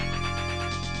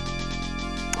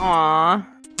 Aww.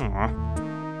 Aw.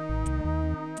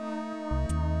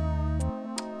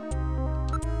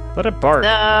 Let it bark.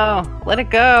 No, let it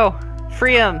go.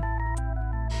 Free him.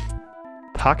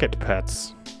 Pocket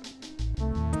pets.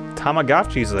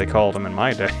 Tamagotchis, they called them in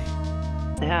my day.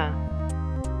 Yeah.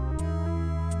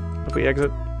 If we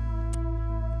exit.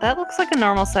 That looks like a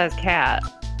normal sized cat.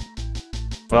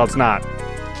 Well, it's not.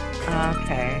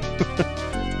 Okay.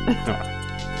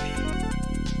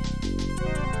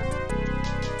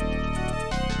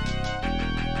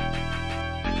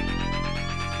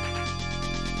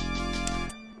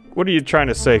 What are you trying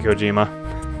to say, Kojima?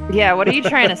 Yeah, what are you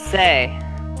trying to say?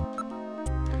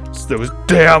 It's those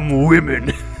damn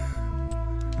women.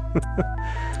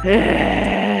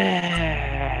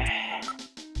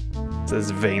 It's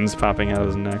his veins popping out of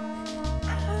his neck.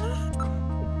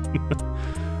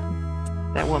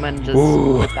 That woman just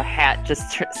Ooh. with the hat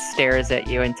just stares at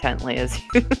you intently as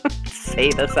you say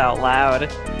this out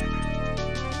loud.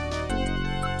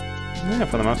 Yeah,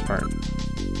 for the most part.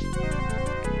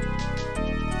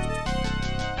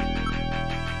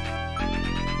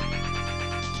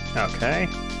 Okay.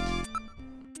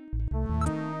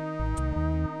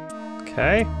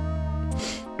 Okay.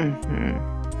 Mm-hmm.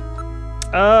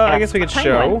 I guess we could That's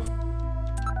show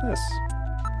the this.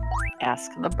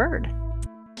 Ask the bird.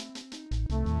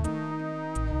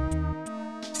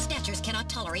 Snatchers cannot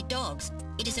tolerate dogs.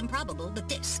 It is improbable that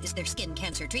this is their skin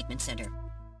cancer treatment center.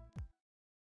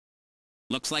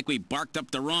 Looks like we barked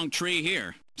up the wrong tree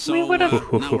here. So We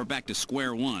would've- now we're back to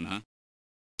square one, huh?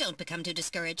 Don't become too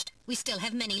discouraged. We still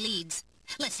have many leads.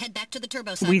 Let's head back to the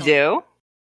turbo cycle. We do?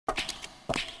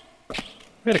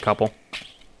 We had a couple.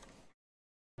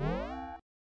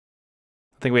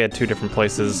 I think we had 2 different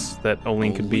places that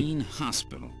Olene could be. Olene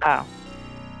Hospital. Oh.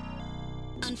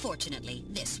 Unfortunately,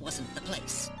 this wasn't the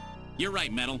place. You're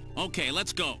right, Metal. Okay,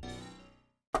 let's go.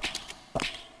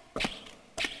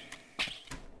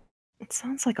 It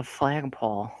sounds like a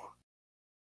flagpole.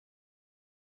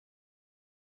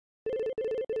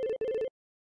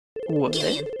 What?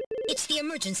 Gillian, it's the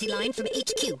emergency line from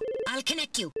HQ. I'll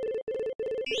connect you.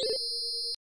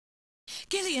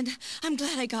 Gillian, I'm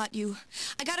glad I got you.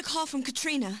 I got a call from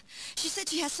Katrina. She said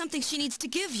she has something she needs to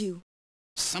give you.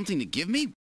 Something to give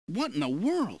me? What in the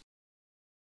world?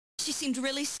 She seemed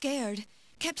really scared.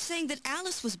 Kept saying that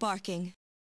Alice was barking.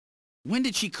 When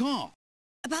did she call?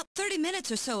 About 30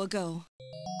 minutes or so ago.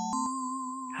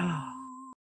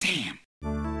 Damn.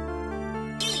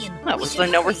 Gillian, What, we was should there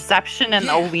no hurry. reception in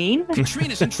Yeah. Olene?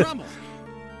 Katrina's in trouble.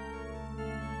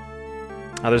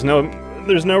 There's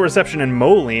no reception in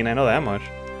Moline, I know that much.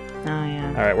 Oh,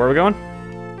 yeah. Alright, where are we going?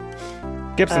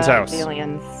 Gibson's house.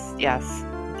 Gillian's, yes.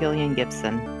 Gillian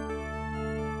Gibson.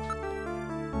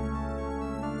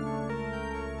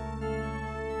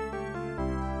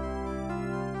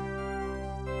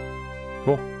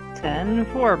 Cool.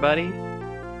 10-4, buddy.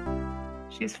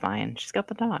 She's fine. She's got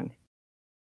the dog.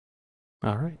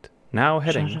 Alright. Now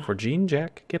heading Shut up. for Jean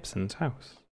Jack Gibson's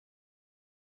house.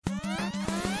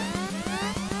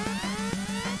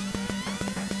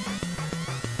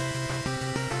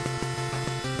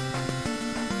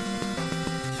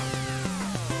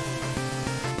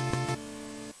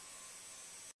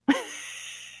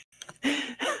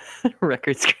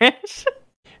 Record scratch.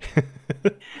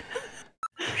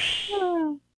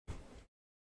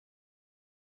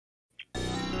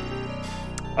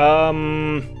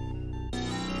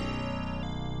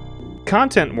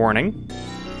 Content warning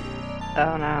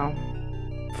Oh no.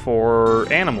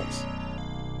 for animals.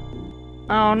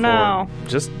 Oh no.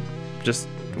 Just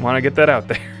want to get that out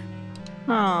there.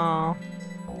 Oh.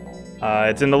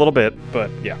 It's in a little bit,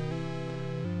 but yeah.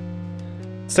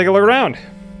 Let's take a look around.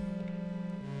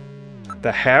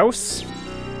 The house.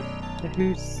 The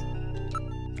hoose.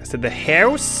 I said the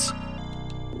house.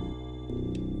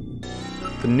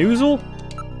 The noozle.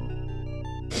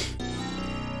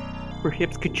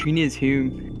 Perhaps Katrina's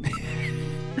home.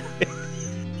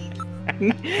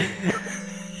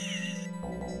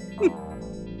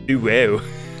 Ooh, wow.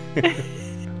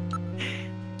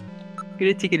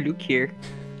 Gonna take a look here.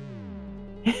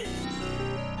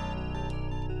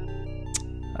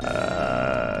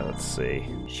 Let's see.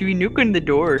 Should we nuke on the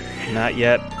door? Not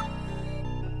yet.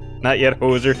 Not yet,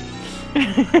 hoser.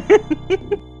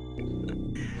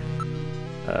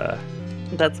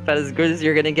 That's about as good as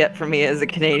you're gonna get from me as a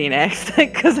Canadian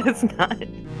accent, because it's not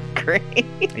great.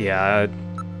 Yeah,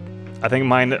 I think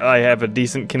mine. I have a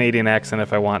decent Canadian accent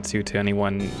if I want to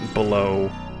anyone below,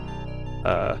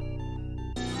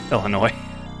 Illinois.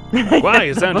 Wow,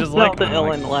 you sound just like the them.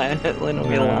 Illinois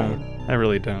line. I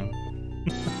really don't.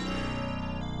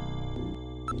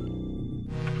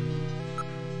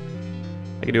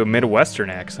 I could do a Midwestern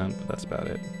accent, but that's about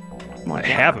it. I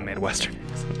have a Midwestern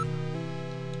accent.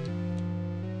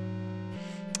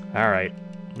 Alright,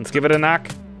 let's give it a knock.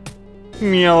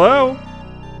 Hello?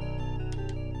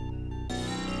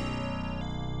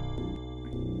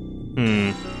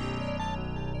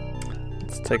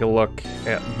 Let's take a look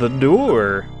at the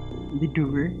door. The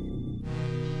door.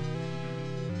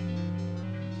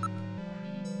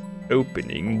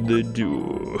 Opening the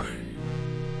door.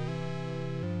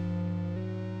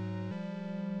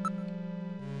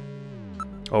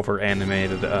 Over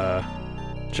animated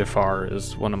Jafar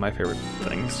is one of my favorite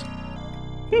things.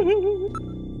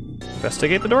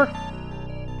 Investigate the door.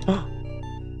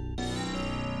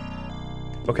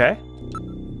 Okay.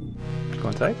 Go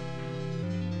inside.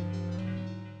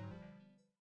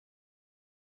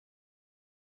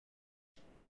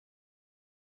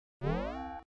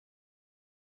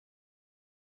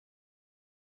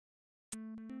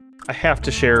 I have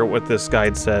to share what this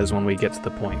guide says when we get to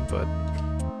the point, but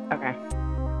Okay.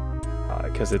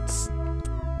 because it's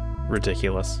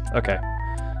ridiculous. Okay.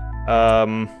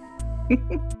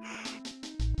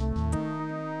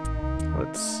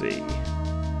 Let's see.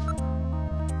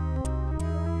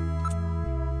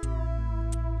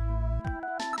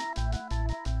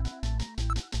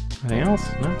 Anything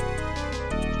else? No?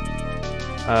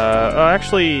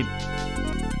 Actually...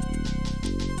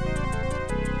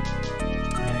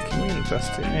 Can we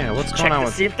investigate? Yeah, what's going on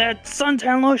with... see if that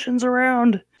suntan lotion's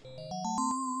around.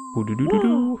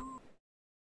 Ooh-doo-doo-doo-doo.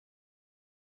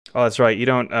 Oh, that's right. You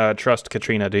don't trust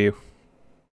Katrina, do you?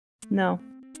 No.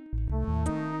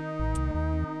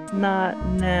 Not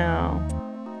now.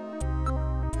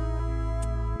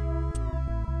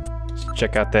 Let's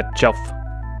check out that shelf.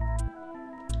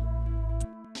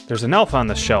 There's an elf on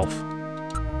the shelf.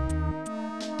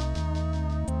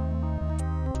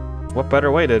 What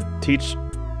better way to teach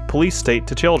police state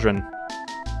to children?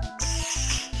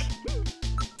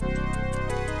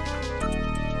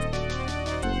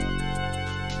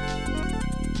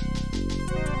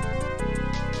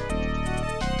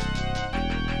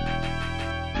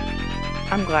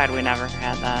 I'm glad we never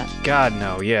had that. God,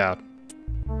 no, yeah.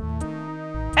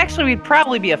 Actually, we'd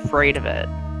probably be afraid of it.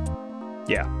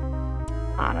 Yeah.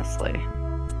 Honestly.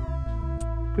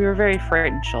 We were very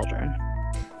frightened children.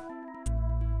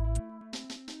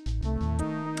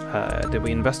 Did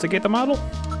we investigate the model?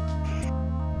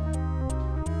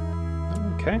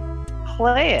 Okay.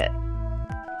 Play it.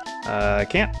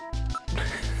 Can't.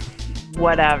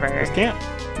 Whatever. Just can't.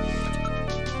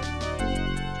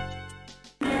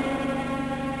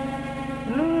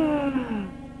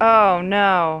 Oh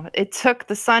no, it took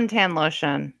the suntan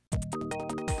lotion.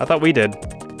 I thought we did.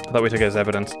 I thought we took it as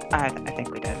evidence. I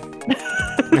think we did.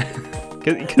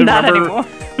 Cause Not remember, anymore.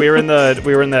 we were in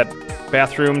that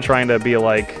bathroom trying to be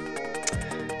like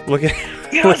looking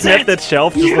at that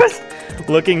shelf, just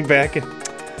looking back at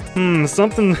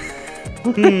something.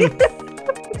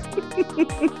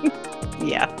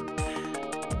 Yeah.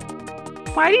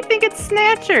 Why do you think it's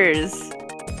Snatchers?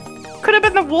 Could have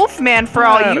been the Wolfman for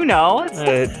all you know.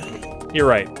 You're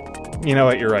right. You know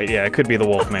what? You're right. Yeah, it could be the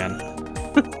Wolfman.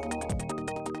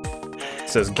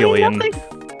 Says Gillian.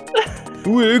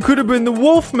 Ooh, it could have been the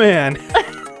Wolfman.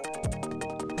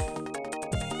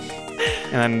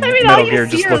 And Metal Gear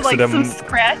just looks like at him some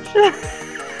scratch.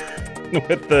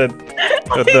 with the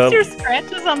your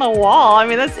scratches on the wall. I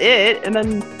mean, that's it. And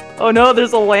then, oh no,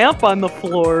 there's a lamp on the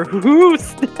floor. Ooh,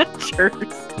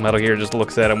 Snatchers. Metal Gear just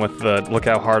looks at him with the "look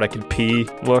how hard I can pee"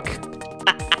 look.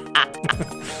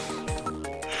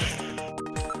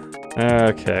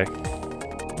 Okay.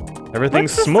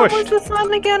 Everything's smushed. What system was this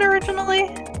on again originally?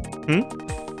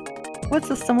 What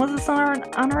system was this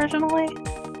on originally?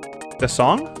 The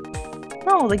song?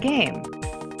 No, the game.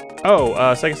 Oh,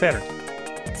 Sega Saturn.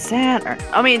 Saturn.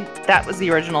 I mean, that was the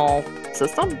original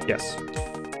system? Yes.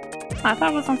 I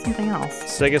thought it was on something else.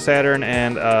 Sega Saturn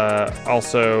and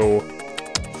also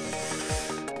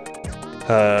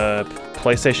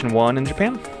PlayStation 1 in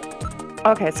Japan.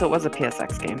 Okay, so it was a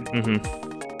PSX game. Mm-hmm.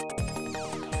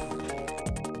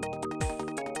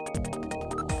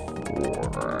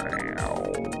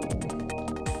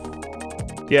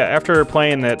 Yeah, after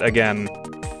playing it again,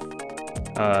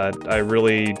 I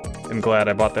really am glad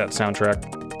I bought that soundtrack.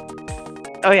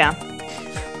 Oh yeah.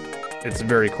 It's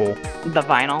very cool. The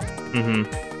vinyl. Mm-hmm.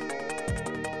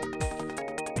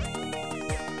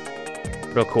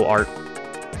 Real cool art.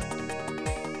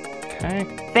 Okay.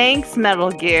 Thanks,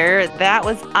 Metal Gear. That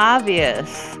was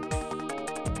obvious.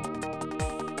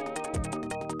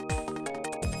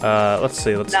 Let's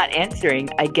see. Let's not answering.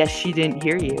 I guess she didn't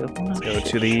hear you. Let's go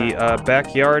to the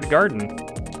backyard garden.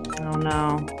 Oh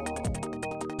no.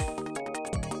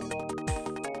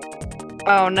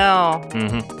 Oh no.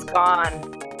 Mm-hmm. It's gone.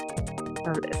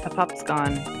 Or the pup's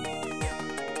gone.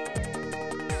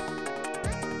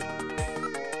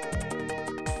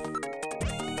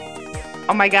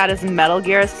 Oh my god, is Metal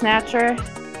Gear a Snatcher?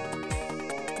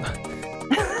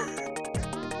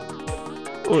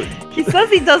 He says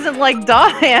he doesn't like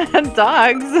dogs.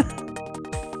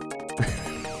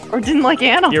 Or didn't like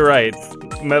animals. You're right.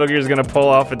 Metal Gear's gonna pull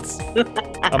off a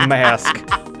mask.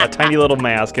 A tiny little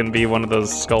mask and be one of those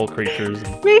skull creatures.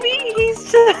 Maybe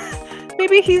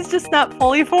he's just not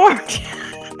fully formed.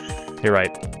 You're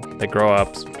right. They grow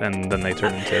up and then they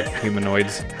turn into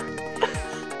humanoids.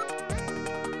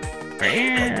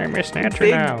 I'm a Snatcher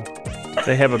now.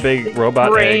 They have a big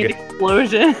robot egg.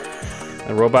 Explosion.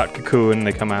 A robot cocoon,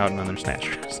 they come out and then they're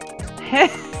Snatchers.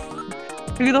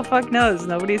 Who the fuck knows?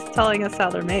 Nobody's telling us how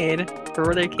they're made. Or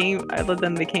where they came, other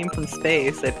than they came from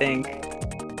space, I think.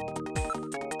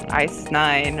 Ice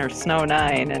 9 or Snow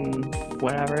 9 and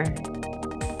whatever.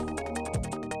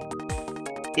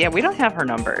 Yeah, we don't have her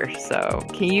number, so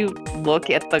can you look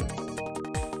at the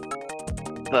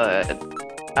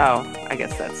oh, I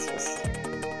guess that's just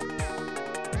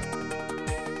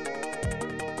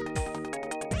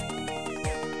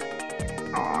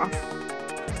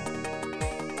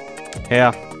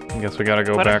Yeah, I guess we gotta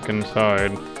go back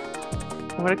inside.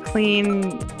 What a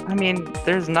clean... I mean,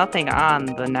 there's nothing on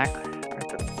the neck... Or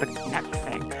the neck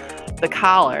thing. The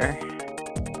collar.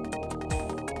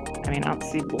 I mean, I don't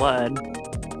see blood.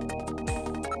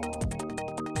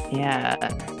 Yeah.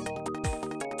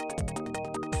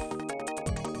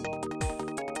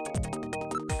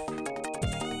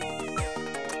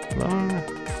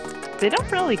 They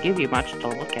don't really give you much to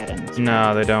look at in this game.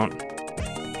 No, they don't.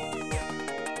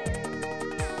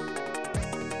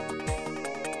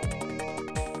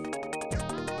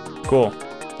 Cool.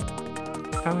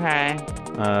 Okay.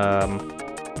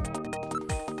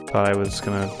 Thought it was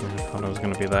gonna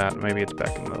be that. Maybe it's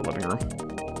back in the living room.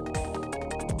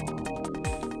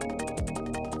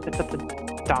 They put the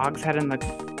dog's head in the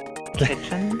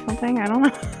kitchen or something? I don't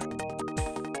know.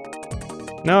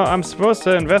 No, I'm supposed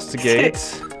to investigate.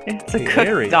 It's a the cooked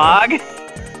area. dog.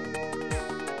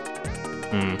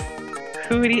 Hmm.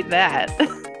 Who would eat that?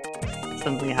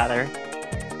 Simply Heather.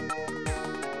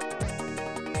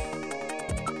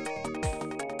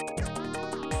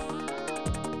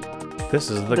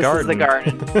 This is the This garden. is the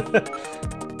garden.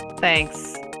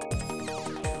 Thanks.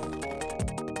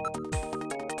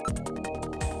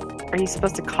 Are you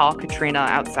supposed to call Katrina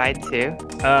outside too?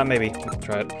 Maybe.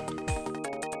 Try it.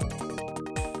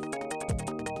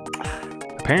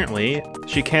 Apparently,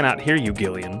 she cannot hear you,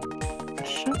 Gillian.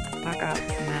 Shut the fuck up,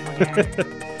 Metal Gear.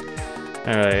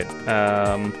 Alright,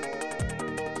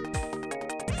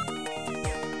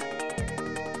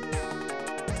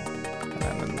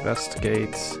 and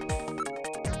investigate.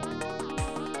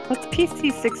 What's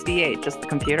PC-68? Just the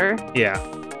computer? Yeah.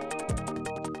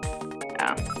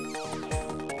 Oh.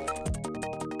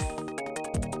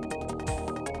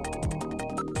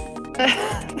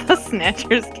 The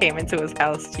Snatchers came into his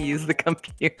house to use the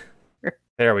computer.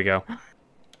 There we go.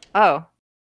 Oh.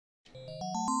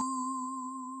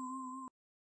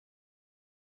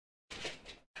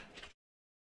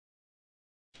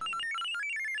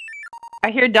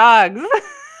 I hear dogs.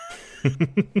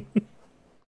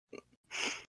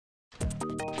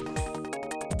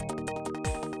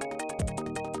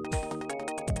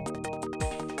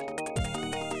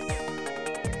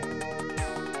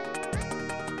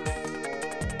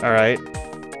 All right.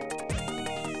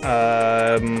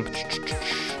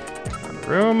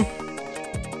 Room.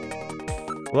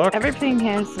 Look. Everything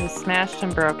here is smashed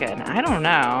and broken. I don't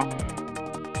know.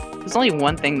 There's only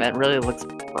one thing that really looks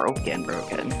broken.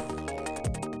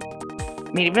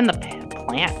 I mean, even the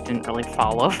plant didn't really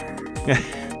fall over.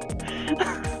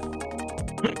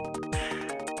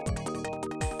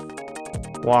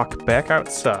 Walk back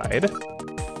outside.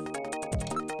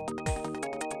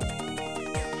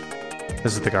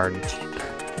 This is the garden.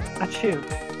 Achoo.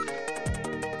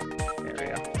 There we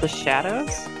go. The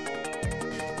shadows?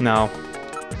 No.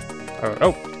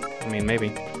 Oh, I mean, maybe.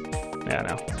 Yeah,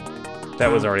 no.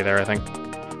 That was already there, I think.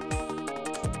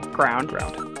 Ground.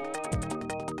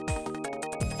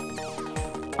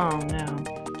 Oh no.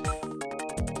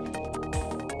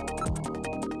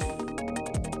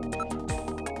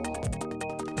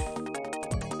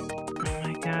 Oh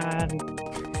my god.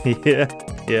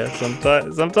 Yeah.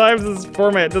 Sometimes this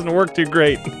format doesn't work too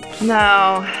great.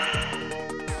 No.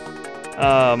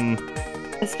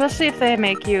 Especially if they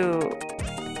make you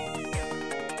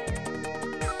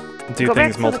do go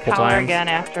things back multiple to the collar times. again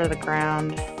after the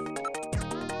ground.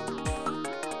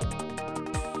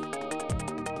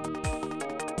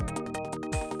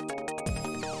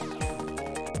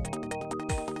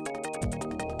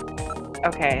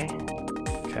 Okay.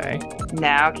 Okay.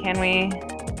 Now can we?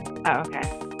 Oh, okay.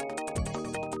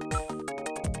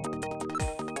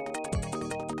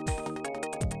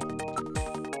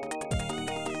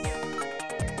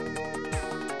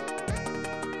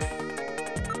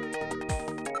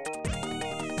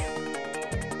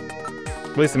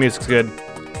 At least the music's good.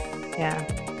 Yeah.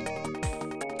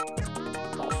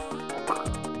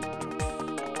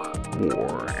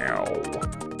 Wow.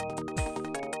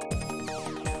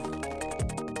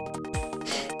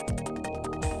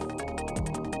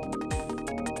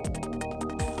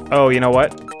 Oh, you know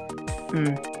what?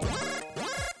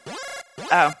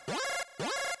 Oh.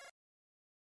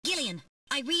 Gillian,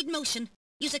 I read motion.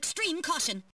 Use extreme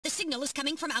caution. The signal is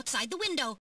coming from outside the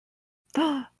window.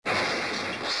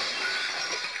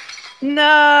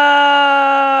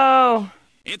 No!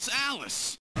 It's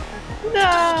Alice!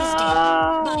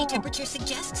 No! Body temperature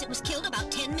suggests it was killed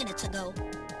about 10 minutes ago.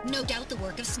 No doubt the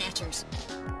work of Snatchers.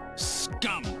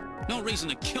 Scum! No reason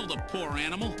to kill the poor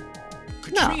animal.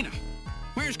 Katrina!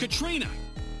 Where's Katrina?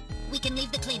 We can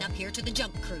leave the cleanup here to the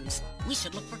junk crews. We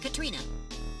should look for Katrina.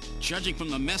 Judging from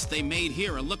the mess they made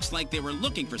here, it looks like they were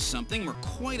looking for something. We're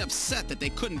quite upset that they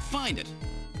couldn't find it.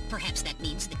 Perhaps that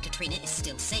means that Katrina is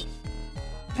still safe.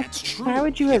 That's true. Why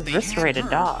would you If they eviscerate had a her,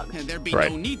 dog? There'd be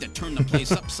Right. no need to turn the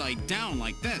place upside down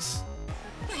like this.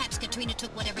 Perhaps Katrina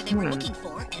took whatever they were looking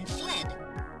for and fled.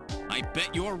 I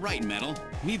bet you're right, Metal.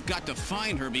 We've got to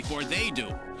find her before they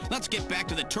do. Let's get back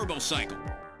to the turbo cycle.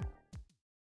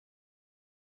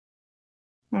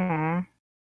 Hmm.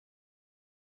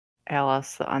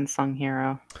 Alice, the unsung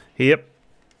hero. Yep.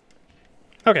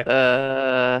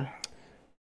 Okay.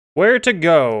 Where to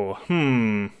go?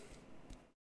 May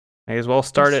as well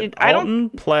start at I don't- Alton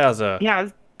Plaza. Yeah, I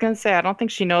was gonna say, I don't think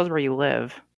she knows where you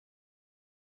live.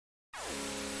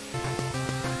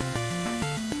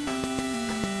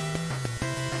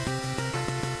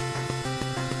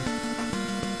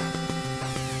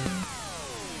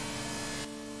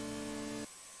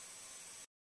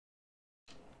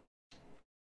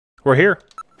 We're here.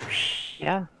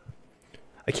 Yeah.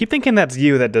 I keep thinking that's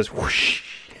you that does whoosh.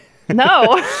 No!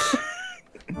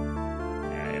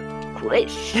 Alright,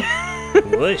 Glitch.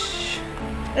 whoosh.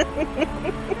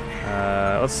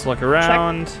 Let's look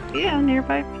around. Yeah,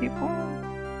 nearby people.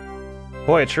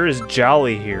 Boy, it sure is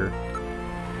jolly here.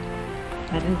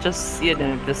 I didn't just see an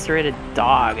eviscerated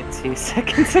dog 2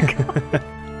 seconds ago.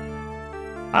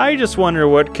 I just wonder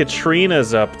what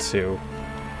Katrina's up to.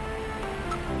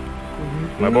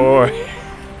 My boy.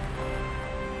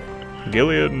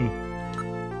 Gillian.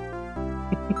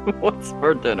 What's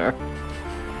for dinner?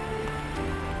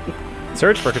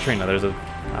 Search for Katrina. There's an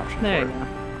option There for you it.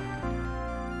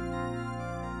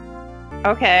 go.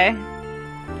 Okay.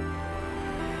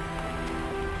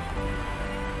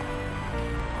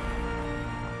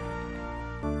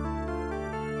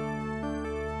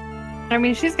 I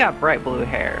mean, she's got bright blue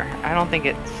hair. I don't think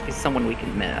she's someone we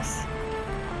can miss.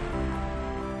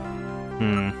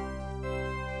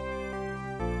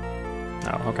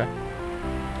 Oh, okay.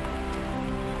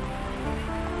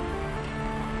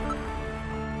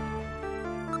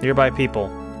 Nearby people.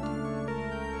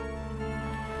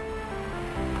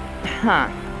 Huh.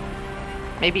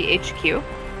 Maybe HQ?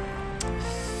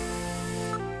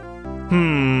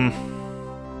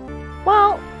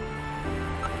 Well,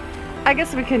 I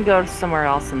guess we can go somewhere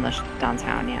else in the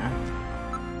downtown, yeah.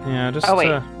 Yeah, just Oh,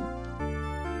 wait. I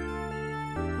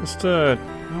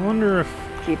wonder if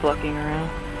Keep looking around.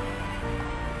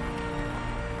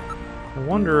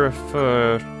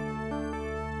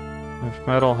 if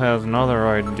Metal has another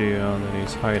idea that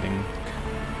he's hiding.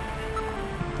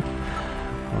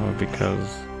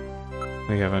 Because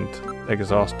we haven't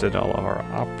exhausted all of our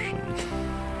options.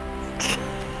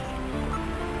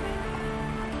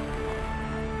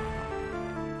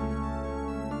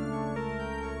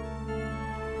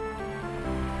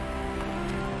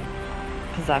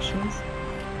 Possessions?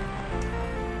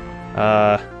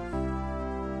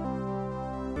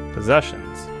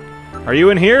 Possessions. Are you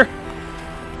in here?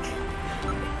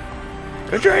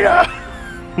 Katrina!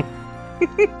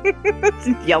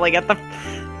 Yelling at the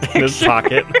In his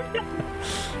pocket.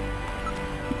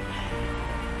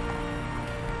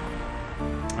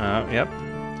 Yep.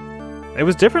 It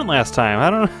was different last time. I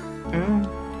don't know.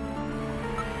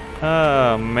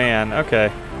 Oh man.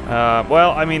 Okay.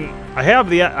 Well, I mean, I have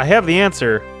the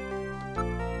answer.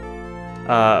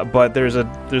 But there's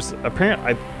apparent.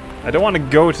 I don't want to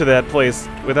go to that place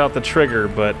without the trigger,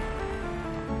 but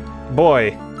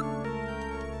boy,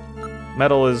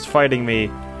 Metal is fighting me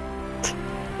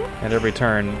at every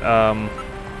turn.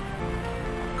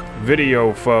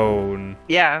 Video phone.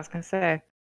 Yeah, I was gonna say.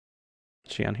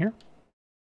 Is she on here?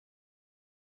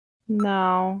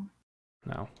 No.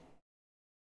 No.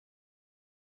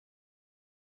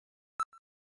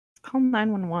 Call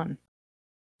 911.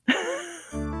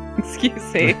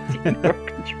 Excuse me. Do you know where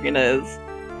Katrina is?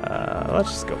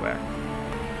 Let's just go back.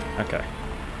 Okay.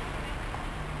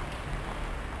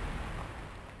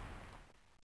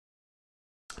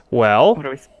 Well, What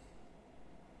are we?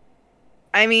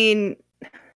 I mean,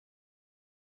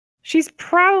 she's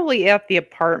probably at the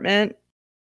apartment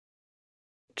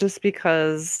just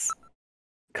because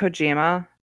Kojima.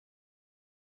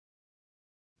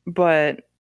 But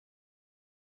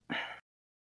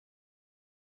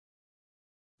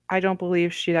I don't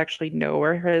believe she'd actually know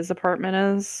where his apartment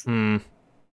is.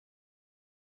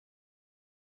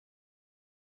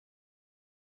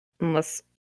 Unless...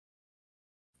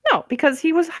 No, because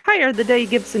he was hired the day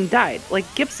Gibson died. Like,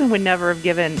 Gibson would never have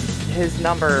given his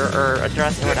number or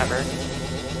address or whatever.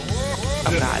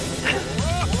 Oh, God.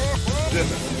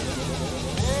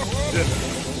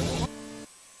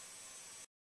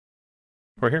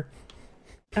 we're here.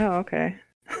 Oh, okay.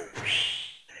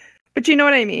 But you know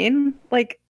what I mean?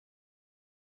 Like,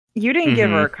 you didn't give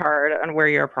her a card on where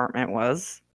your apartment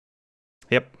was.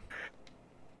 Yep.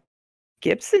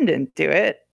 Gibson didn't do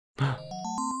it.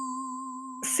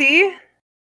 See?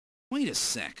 Wait a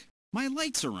sec. My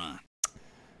lights are on.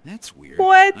 That's weird.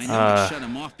 What? I know I shut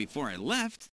them off before I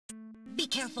left. Be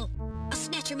careful. A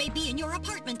snatcher may be in your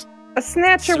apartment. A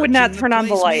snatcher would not Searching turn on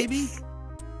the place, lights. maybe?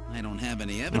 I don't have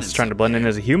any I evidence. was trying to up blend in there.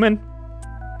 as a human.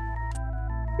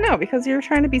 No, because you're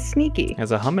trying to be sneaky.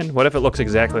 As a hummin. What if it looks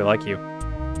exactly like you?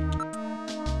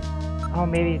 Oh,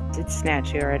 maybe it did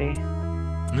snatch you already.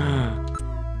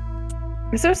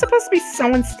 Is there supposed to be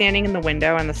someone standing in the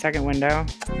window in the second window?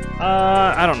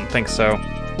 I don't think so.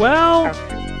 Well,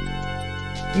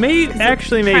 maybe.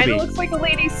 Actually, maybe. Kind of looks like a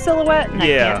lady's silhouette, and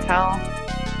Yeah. I can't tell.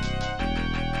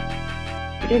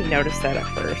 I didn't notice that at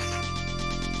first.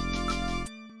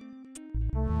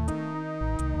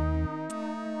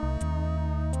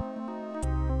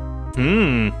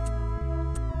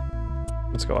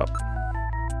 Let's go up.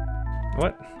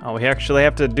 What? Oh, we actually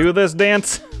have to do this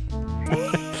dance?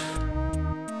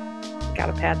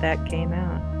 Gotta pad that game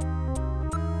out.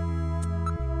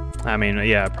 I mean,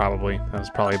 yeah, probably. That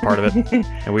was probably part of it.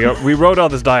 And we wrote all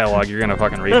this dialogue. You're gonna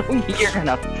fucking read it. You're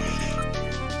gonna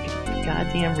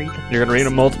goddamn read it. You're gonna read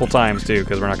it multiple times too,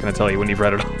 because we're not gonna tell you when you've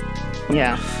read it all.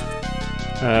 Yeah.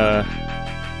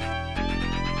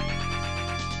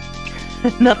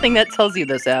 Nothing that tells you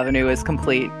this avenue is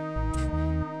complete.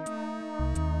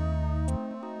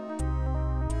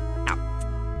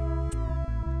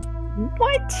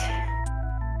 What?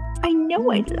 I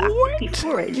know I locked it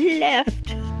before I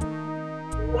left.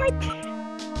 What?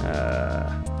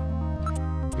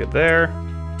 Good there.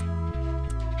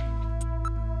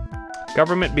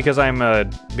 Government because I'm a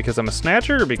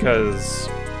snatcher, or because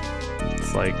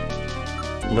it's like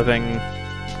living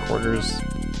quarters.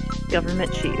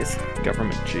 Government cheese.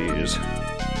 Government cheese.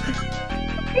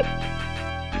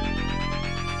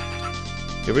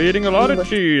 You're eating a lot of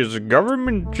cheese.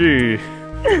 Government cheese.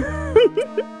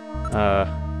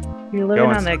 You're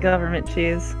living on that government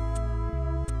cheese.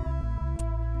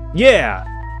 Yeah!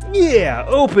 Yeah!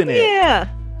 Open it! Yeah!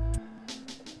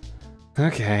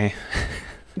 Okay.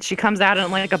 She comes out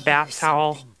in like a bath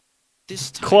towel.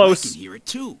 This time Close. I can hear it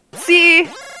too. See?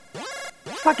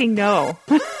 Fucking no.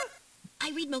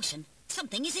 I read motion.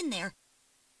 Something is in there.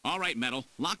 All right, Metal.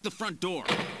 Lock the front door.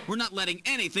 We're not letting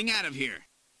anything out of here.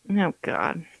 Oh,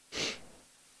 God.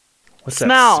 What's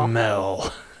Smell. that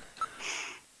smell?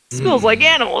 Smells like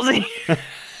animals in here.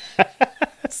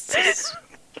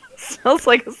 Smells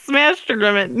like a smashed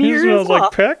agreement in It here as smells well.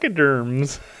 like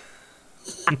pachyderms.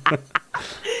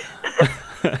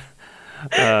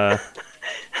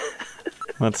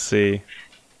 Let's see.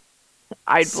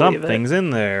 I'd believe it. Something's in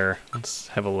there. Let's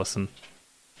have a listen.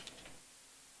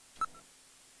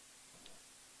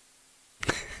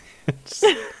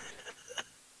 The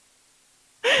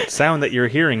sound that you're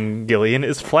hearing, Gillian,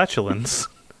 is flatulence.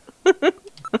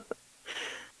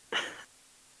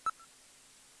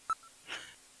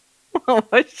 Oh,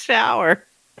 a shower.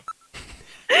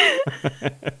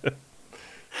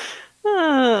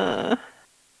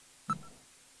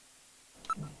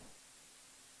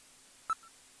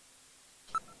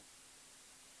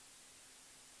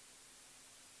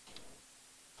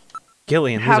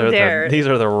 Gillian, How dare. these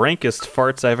are the rankest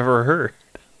farts I've ever heard.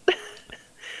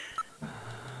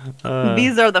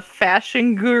 These are the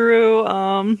fashion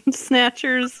guru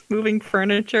snatchers moving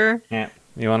furniture. Yeah.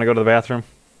 You want to go to the bathroom?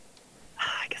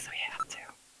 I guess we have to.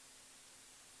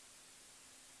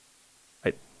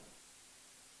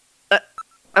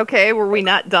 Okay, were we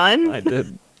not done? I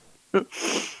did.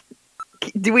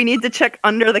 Do we need to check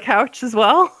under the couch as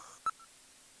well?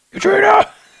 Katrina!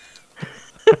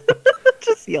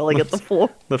 Just yelling at the floor.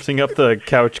 Lifting up the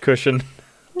couch cushion.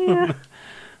 Yeah.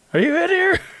 Are you in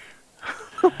here?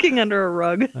 Looking under a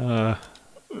rug.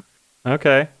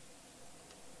 Okay.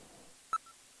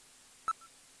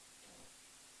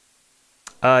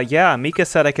 Yeah, Mika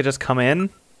said I could just come in.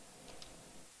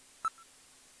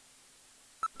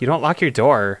 You don't lock your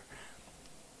door.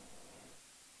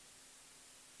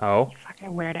 Oh. You fucking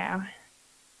weirdo.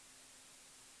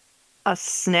 A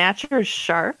snatcher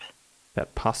sharp?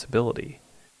 That possibility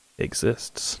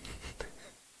exists.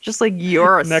 Just like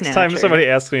you're a Next snatcher. time somebody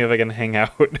asks me if I can hang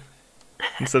out,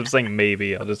 instead of saying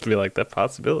maybe, I'll just be like, that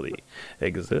possibility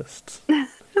exists.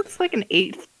 It's like an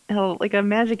like a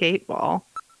magic 8-ball.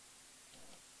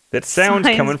 That sound's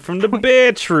Science coming from the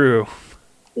bedroom.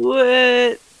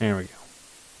 What? There we go.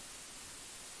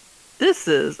 This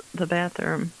is the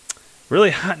bathroom.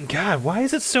 Really hot, and God, why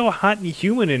is it so hot and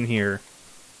humid in here?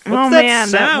 What's Oh that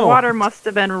man, that sound? water must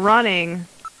have been running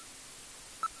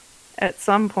at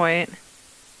some point.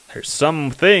 There's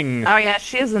something. Oh yeah,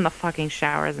 she is in the fucking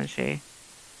shower, isn't she?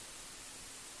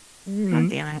 Oh,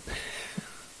 damn it.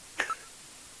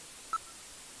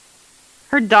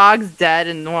 Her dog's dead,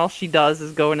 and all she does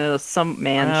is go into some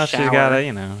man's shower. She's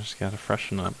gotta, she's gotta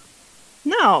freshen up.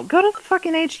 No, go to the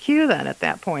fucking HQ then at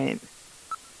that point.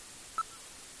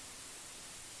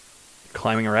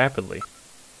 Climbing rapidly.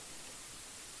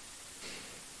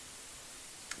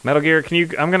 Metal Gear,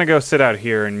 I'm gonna go sit out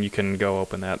here and you can go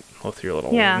open that with your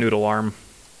little noodle arm.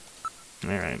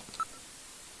 Alright.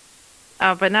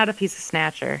 Oh, but not if he's a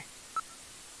snatcher.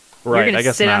 Right, You're I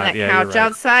guess sit not. on that couch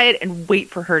outside and wait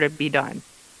for her to be done.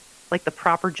 Like the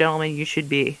proper gentleman you should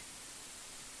be.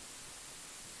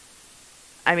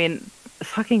 I mean, the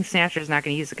fucking snatcher's not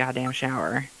gonna use the goddamn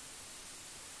shower.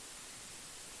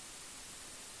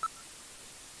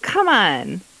 Come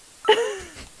on.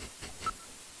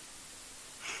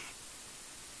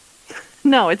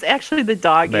 No, it's actually the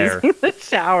dog using the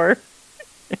shower.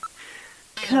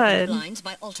 I'll open the blinds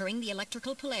by altering the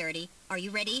electrical polarity. Are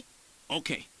you ready?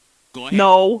 Okay, go ahead.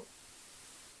 No.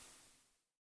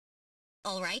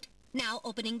 All right, now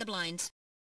opening the blinds.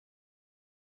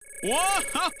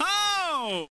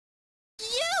 Whoa!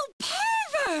 You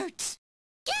pervert!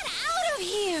 Get out of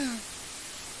here!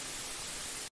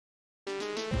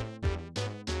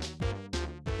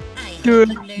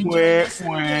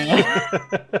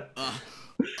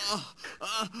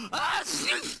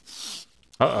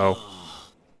 Uh-oh.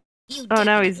 Oh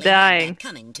no, he's dying.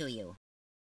 Coming to you.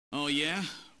 Oh yeah?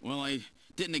 Well, I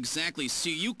didn't exactly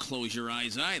see you close your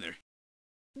eyes either.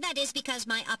 That is because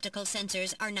my optical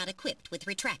sensors are not equipped with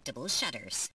retractable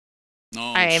shutters.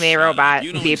 Oh, I am a robot.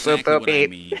 You know Beep, exactly boop, boop, what I beep.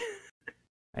 mean.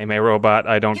 I'm a robot,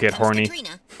 I don't Here get comes horny.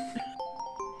 Katrina.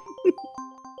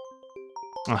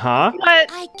 Uh-huh. What?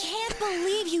 I can't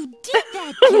believe you did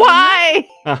that, Katrina. Why?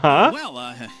 Uh-huh.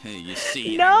 Well, you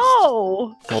see...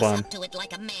 No. Hold on. Up to it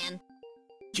like a man.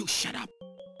 You shut up.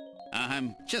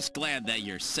 I'm just glad that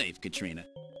you're safe, Katrina.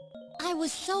 I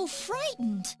was so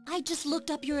frightened. I just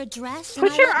looked up your address and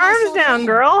Put I your let arms myself down, in.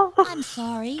 girl. I'm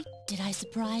sorry. Did I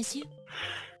surprise you?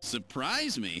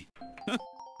 Surprise me?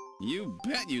 You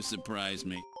bet you surprised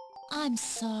me. I'm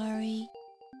sorry.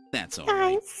 That's all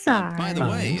right. I'm sorry. By the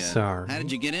way, I'm sorry. how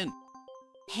did you get in?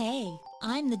 Hey,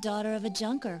 I'm the daughter of a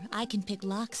junker. I can pick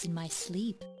locks in my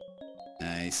sleep.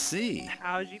 I see.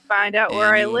 How'd you find out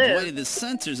where I you live? avoided the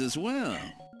sensors as well.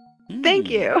 Thank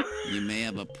you. You may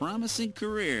have a promising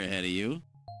career ahead of you.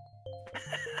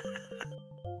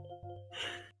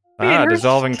 Her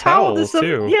dissolving towel towels,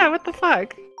 too. Yeah, what the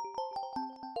fuck?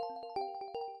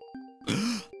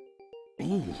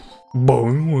 Ooh.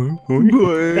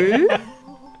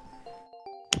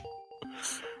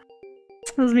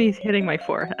 That was me hitting my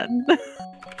forehead.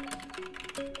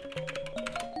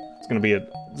 It's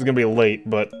gonna be late,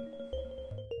 but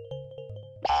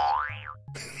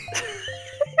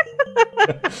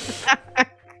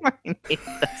I hate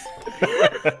this.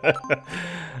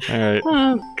 Alright.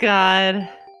 Oh god.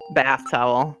 Bath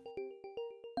towel.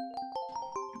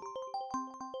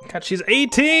 God, she's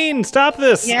 18! Stop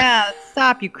this! Yeah,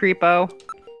 stop, you creepo.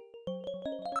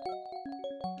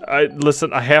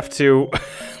 Listen, I have to.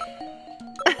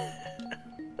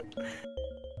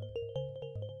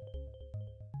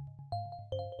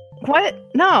 What?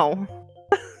 No.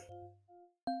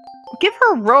 Give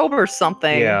her a robe or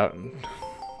something. Yeah.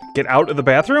 Get out of the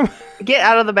bathroom? Get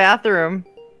out of the bathroom.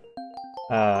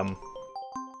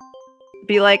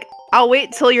 Be like, I'll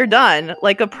wait till you're done.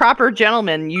 Like a proper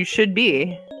gentleman you should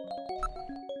be.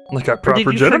 Like a did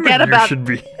proper you gentleman forget you about- should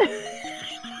be.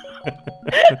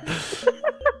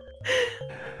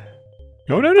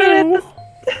 No.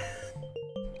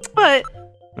 But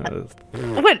Uh,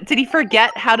 what, did he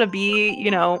forget how to be,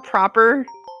 proper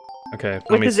okay, let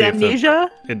with me his see if amnesia?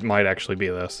 it might actually be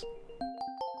this.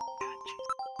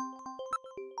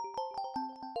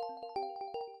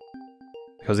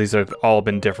 Because these have all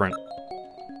been different.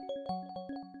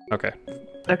 Okay.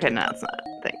 Okay, no, it's not.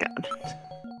 Thank God.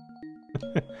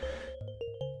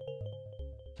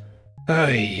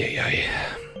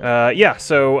 Yeah,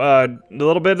 so a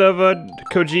little bit of a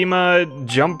Kojima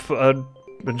jump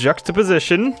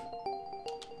juxtaposition.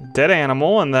 Dead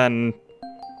animal, and then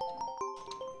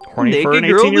horny for an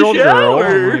Naked girl in the 18-year-old girl.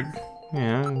 shower. Like,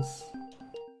 yeah.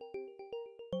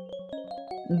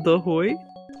 The hoy?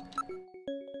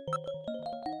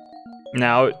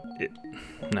 Now,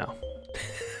 no.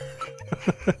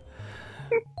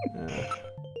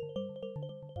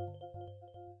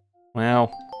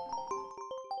 Well.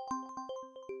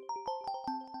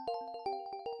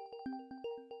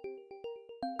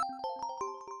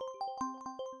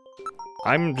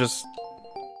 I'm just...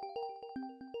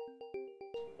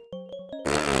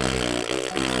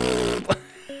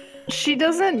 She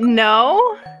doesn't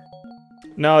know?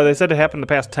 No, they said it happened the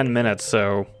past 10 minutes,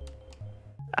 so...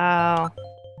 Oh.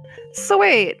 So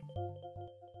wait.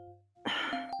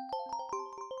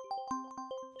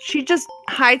 She just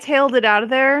hightailed it out of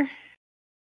there?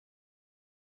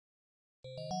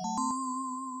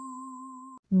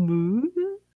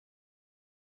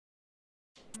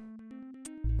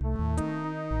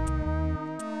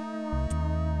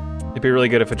 It'd be really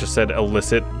good if it just said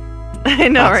illicit I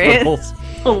know, hospitals.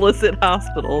 right? Illicit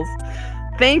hospitals.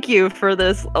 Thank you for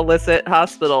this illicit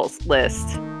hospitals list.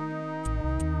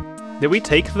 Did we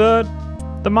take the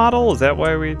model? Is that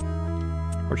why we...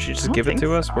 Or did she just give it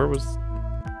to us? so. Where was...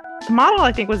 The model,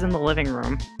 I think, was in the living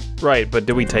room. Right, but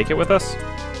did we take it with us?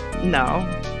 No.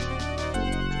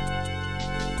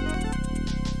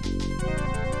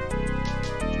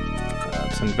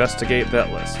 Let's investigate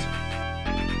that list.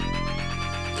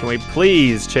 Can we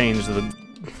please change the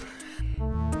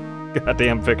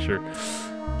goddamn picture?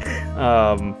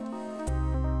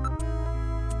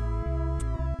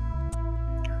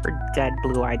 Her dead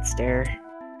blue-eyed stare.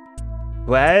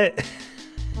 What?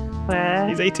 What?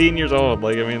 He's 18 years old.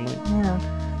 Like, I mean, like... Yeah.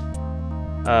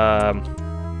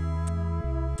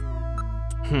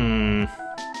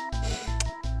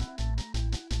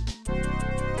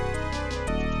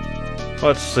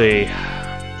 Let's see.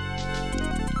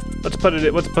 Let's put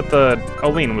the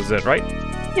Oline was it, right?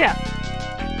 Yeah.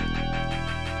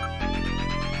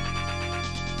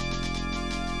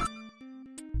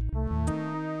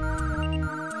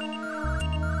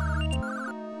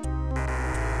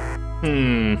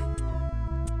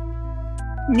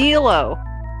 Nilo.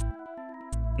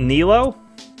 Nilo?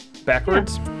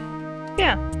 Backwards?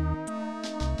 Yeah.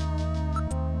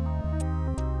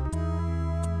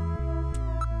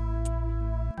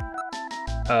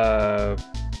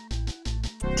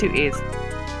 Two E's.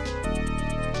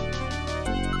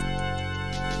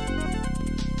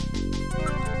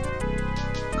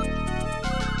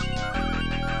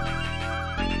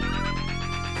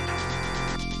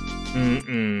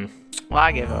 Well,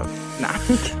 I give up. Nah.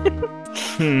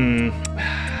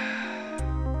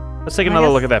 Let's take another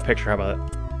look at that picture. How about it?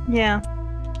 Yeah.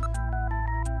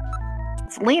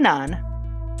 It's lean on.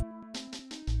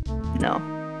 No.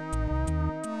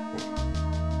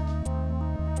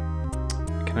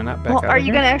 Can I not back Well, out are of you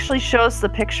here? gonna actually show us the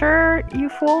picture, you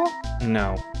fool?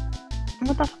 No.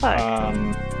 What the fuck?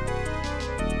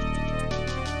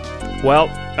 Well,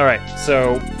 alright,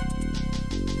 so...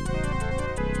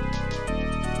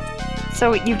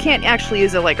 So you can't actually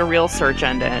use it like a real search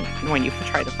engine when you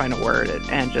try to find a word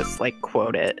and just like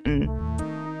quote it. And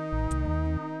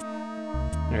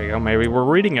there you go. Maybe we're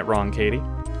reading it wrong, Katie.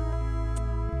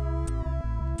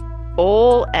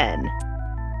 ol N.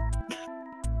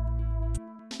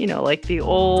 You know, like the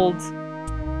old.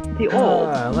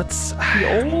 Let's...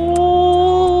 The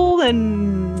old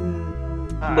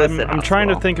and... I'm trying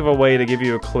to think of a way to give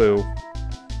you a clue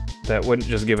that wouldn't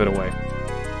just give it away.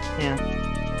 Yeah.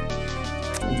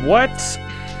 What?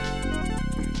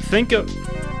 Think of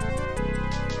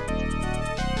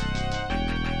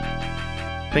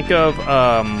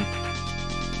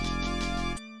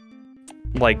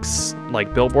like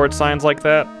billboard signs like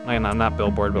that. Not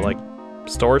billboard, but like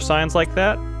store signs like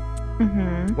that.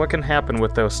 Mm-hmm. What can happen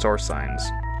with those store signs?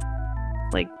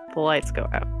 Like the lights go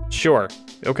out. Sure.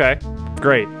 Okay.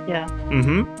 Great. Yeah.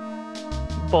 Mm-hmm.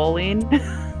 Bowling.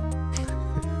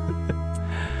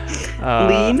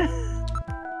 Lean.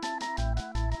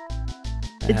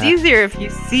 It's easier if you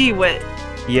see what.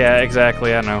 Yeah,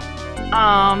 exactly. I know.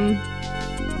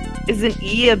 Is an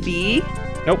E a B?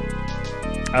 Nope.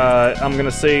 I'm gonna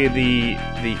say the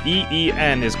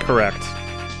EEN is correct.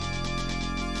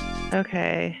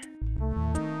 Okay.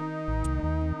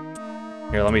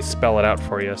 Here, let me spell it out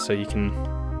for you so you can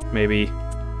maybe.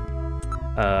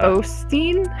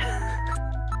 Osteen?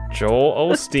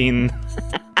 Joel Osteen.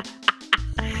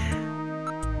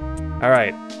 All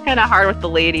right. Kind of hard with the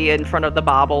lady in front of the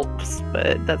bobbles,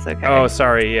 but that's okay. Oh,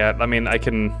 sorry. Yeah, I mean, I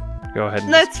can go ahead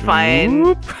and That's just fine.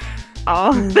 whoop,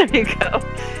 Oh, there you go.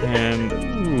 and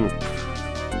whoop.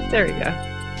 There you go.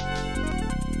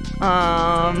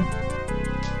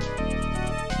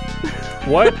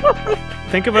 What?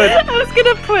 Think of it. I was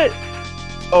gonna put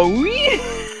O-E?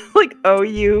 Like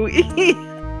O-U-E.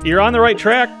 You're on the right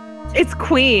track. It's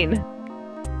Queen.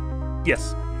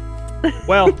 Yes.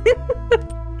 Well,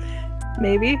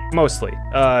 Maybe. mostly.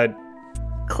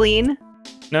 Clean.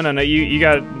 No. You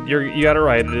got it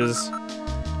right. It is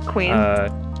Queen.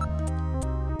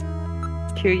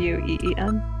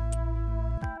 Queen.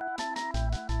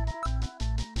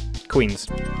 Queens.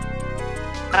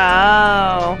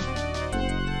 Oh.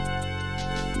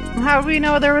 How do we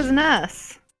know there was an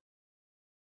S?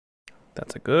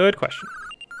 That's a good question.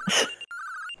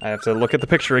 I have to look at the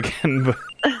picture again, but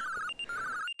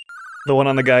The one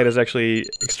on the guide is actually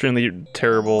extremely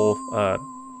terrible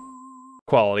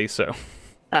quality, so.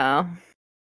 Oh.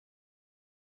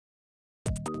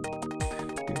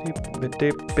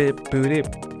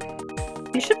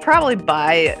 You should probably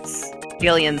buy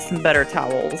Gillian some better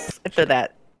towels if they're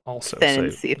that Also thin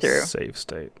and see-through. Save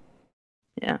state.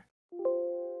 Yeah.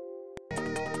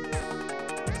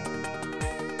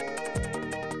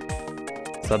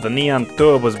 So the neon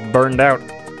tube was burned out.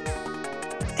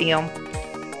 Damn.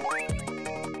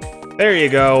 There you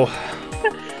go.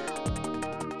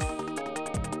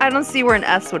 I don't see where an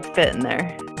S would fit in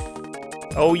there.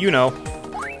 Oh, you know.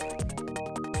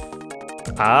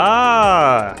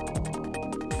 Ah.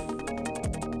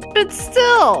 But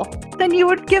still, then you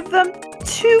would give them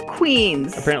 2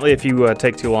 queens. Apparently, if you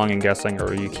take too long in guessing,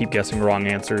 or you keep guessing wrong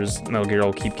answers, Metal Gear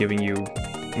will keep giving you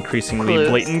increasingly Clues.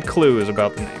 blatant clues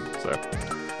about the name. So.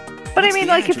 But I What's mean,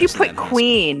 the like, if you address of put that hospital?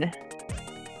 queen,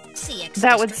 CX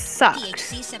that would District, suck.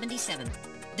 PHC 77.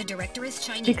 The director is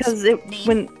Chinese. Because it Name,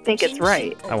 wouldn't think it's Jin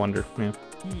right. Shu-Oh. I wonder. Yeah.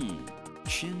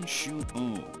 Chin Shu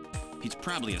Oh. He's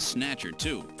probably a snatcher,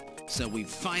 too. So we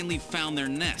finally found their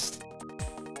nest.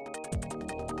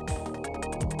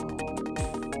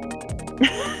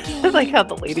 I like how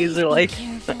the ladies are like,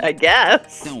 I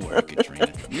guess. Don't worry,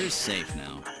 Katrina. You're safe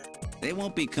now. They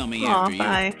won't be coming Aw, after you.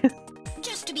 bye.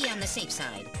 Just to be on the safe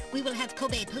side, we will have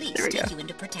Kobe police There we take go. you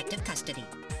into protective custody.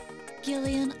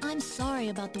 Gillian, I'm sorry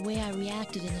about the way I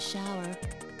reacted in the shower.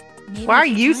 Maybe Why are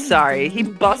if you timing had sorry? been a He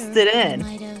little busted better, I in.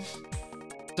 might have...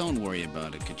 Don't worry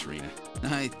about it, Katrina.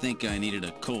 I think I needed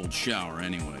a cold shower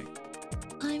anyway.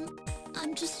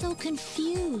 I'm just so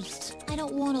confused. I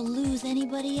don't want to lose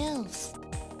anybody else.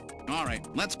 All right,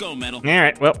 let's go, Metal. All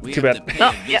right. Well, We too have to bad. pay Oh,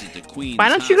 a yeah. visit to Queen's Why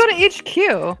don't you go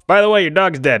Hospital. to HQ? By the way, your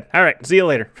dog's dead. All right. See you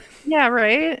later. Yeah,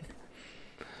 right?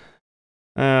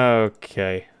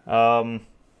 Okay.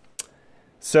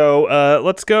 So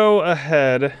let's go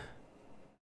ahead,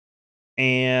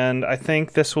 and I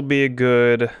think this will be a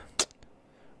good.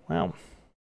 Well,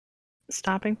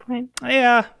 Stopping point?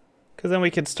 yeah, because then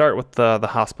we could start with the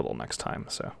hospital next time.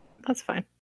 So That's fine.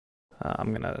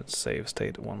 I'm gonna save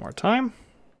state one more time.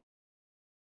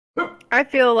 I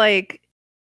feel like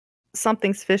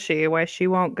something's fishy why she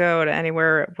won't go to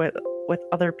anywhere with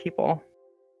other people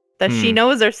that she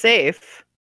knows are safe.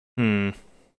 You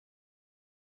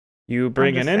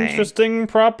bring an just saying. interesting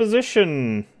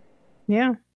proposition,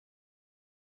 Yeah.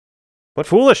 but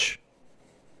foolish.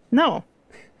 No.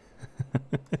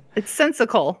 It's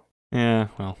sensical. Yeah.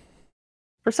 Well.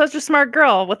 For such a smart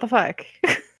girl, what the fuck?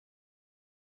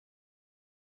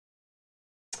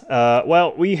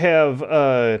 Well, we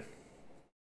have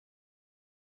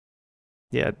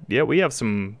yeah, we have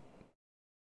some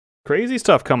crazy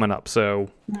stuff coming up. So,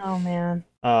 Oh man.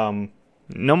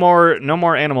 no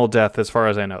more animal death as far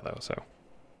as I know, though. So,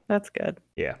 That's good.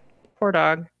 yeah, Poor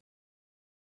dog.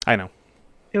 I know.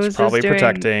 It was It's probably just doing,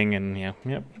 protecting, and yeah,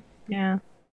 yep. Yeah.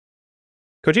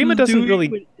 Kojima doesn't Doing really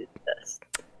what it does.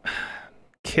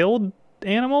 kill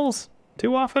animals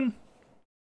too often.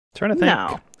 trying to think.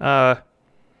 No. Other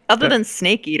but- than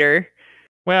Snake Eater.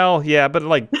 Well, yeah, but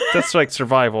like that's like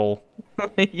survival.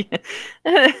 Yeah.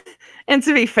 And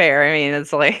to be fair, I mean,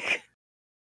 it's like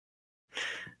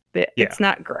it's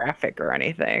not graphic or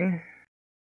anything.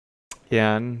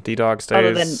 Yeah, and D-Dog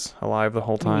Other than stays alive the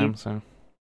whole time, so.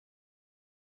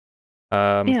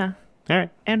 Yeah. All right.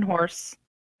 And horse.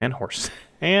 And horse.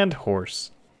 And horse.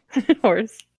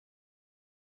 Horse.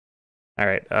 All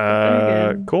right.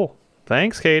 Very good. Cool.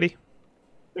 Thanks, Katie.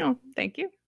 No, thank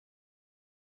you.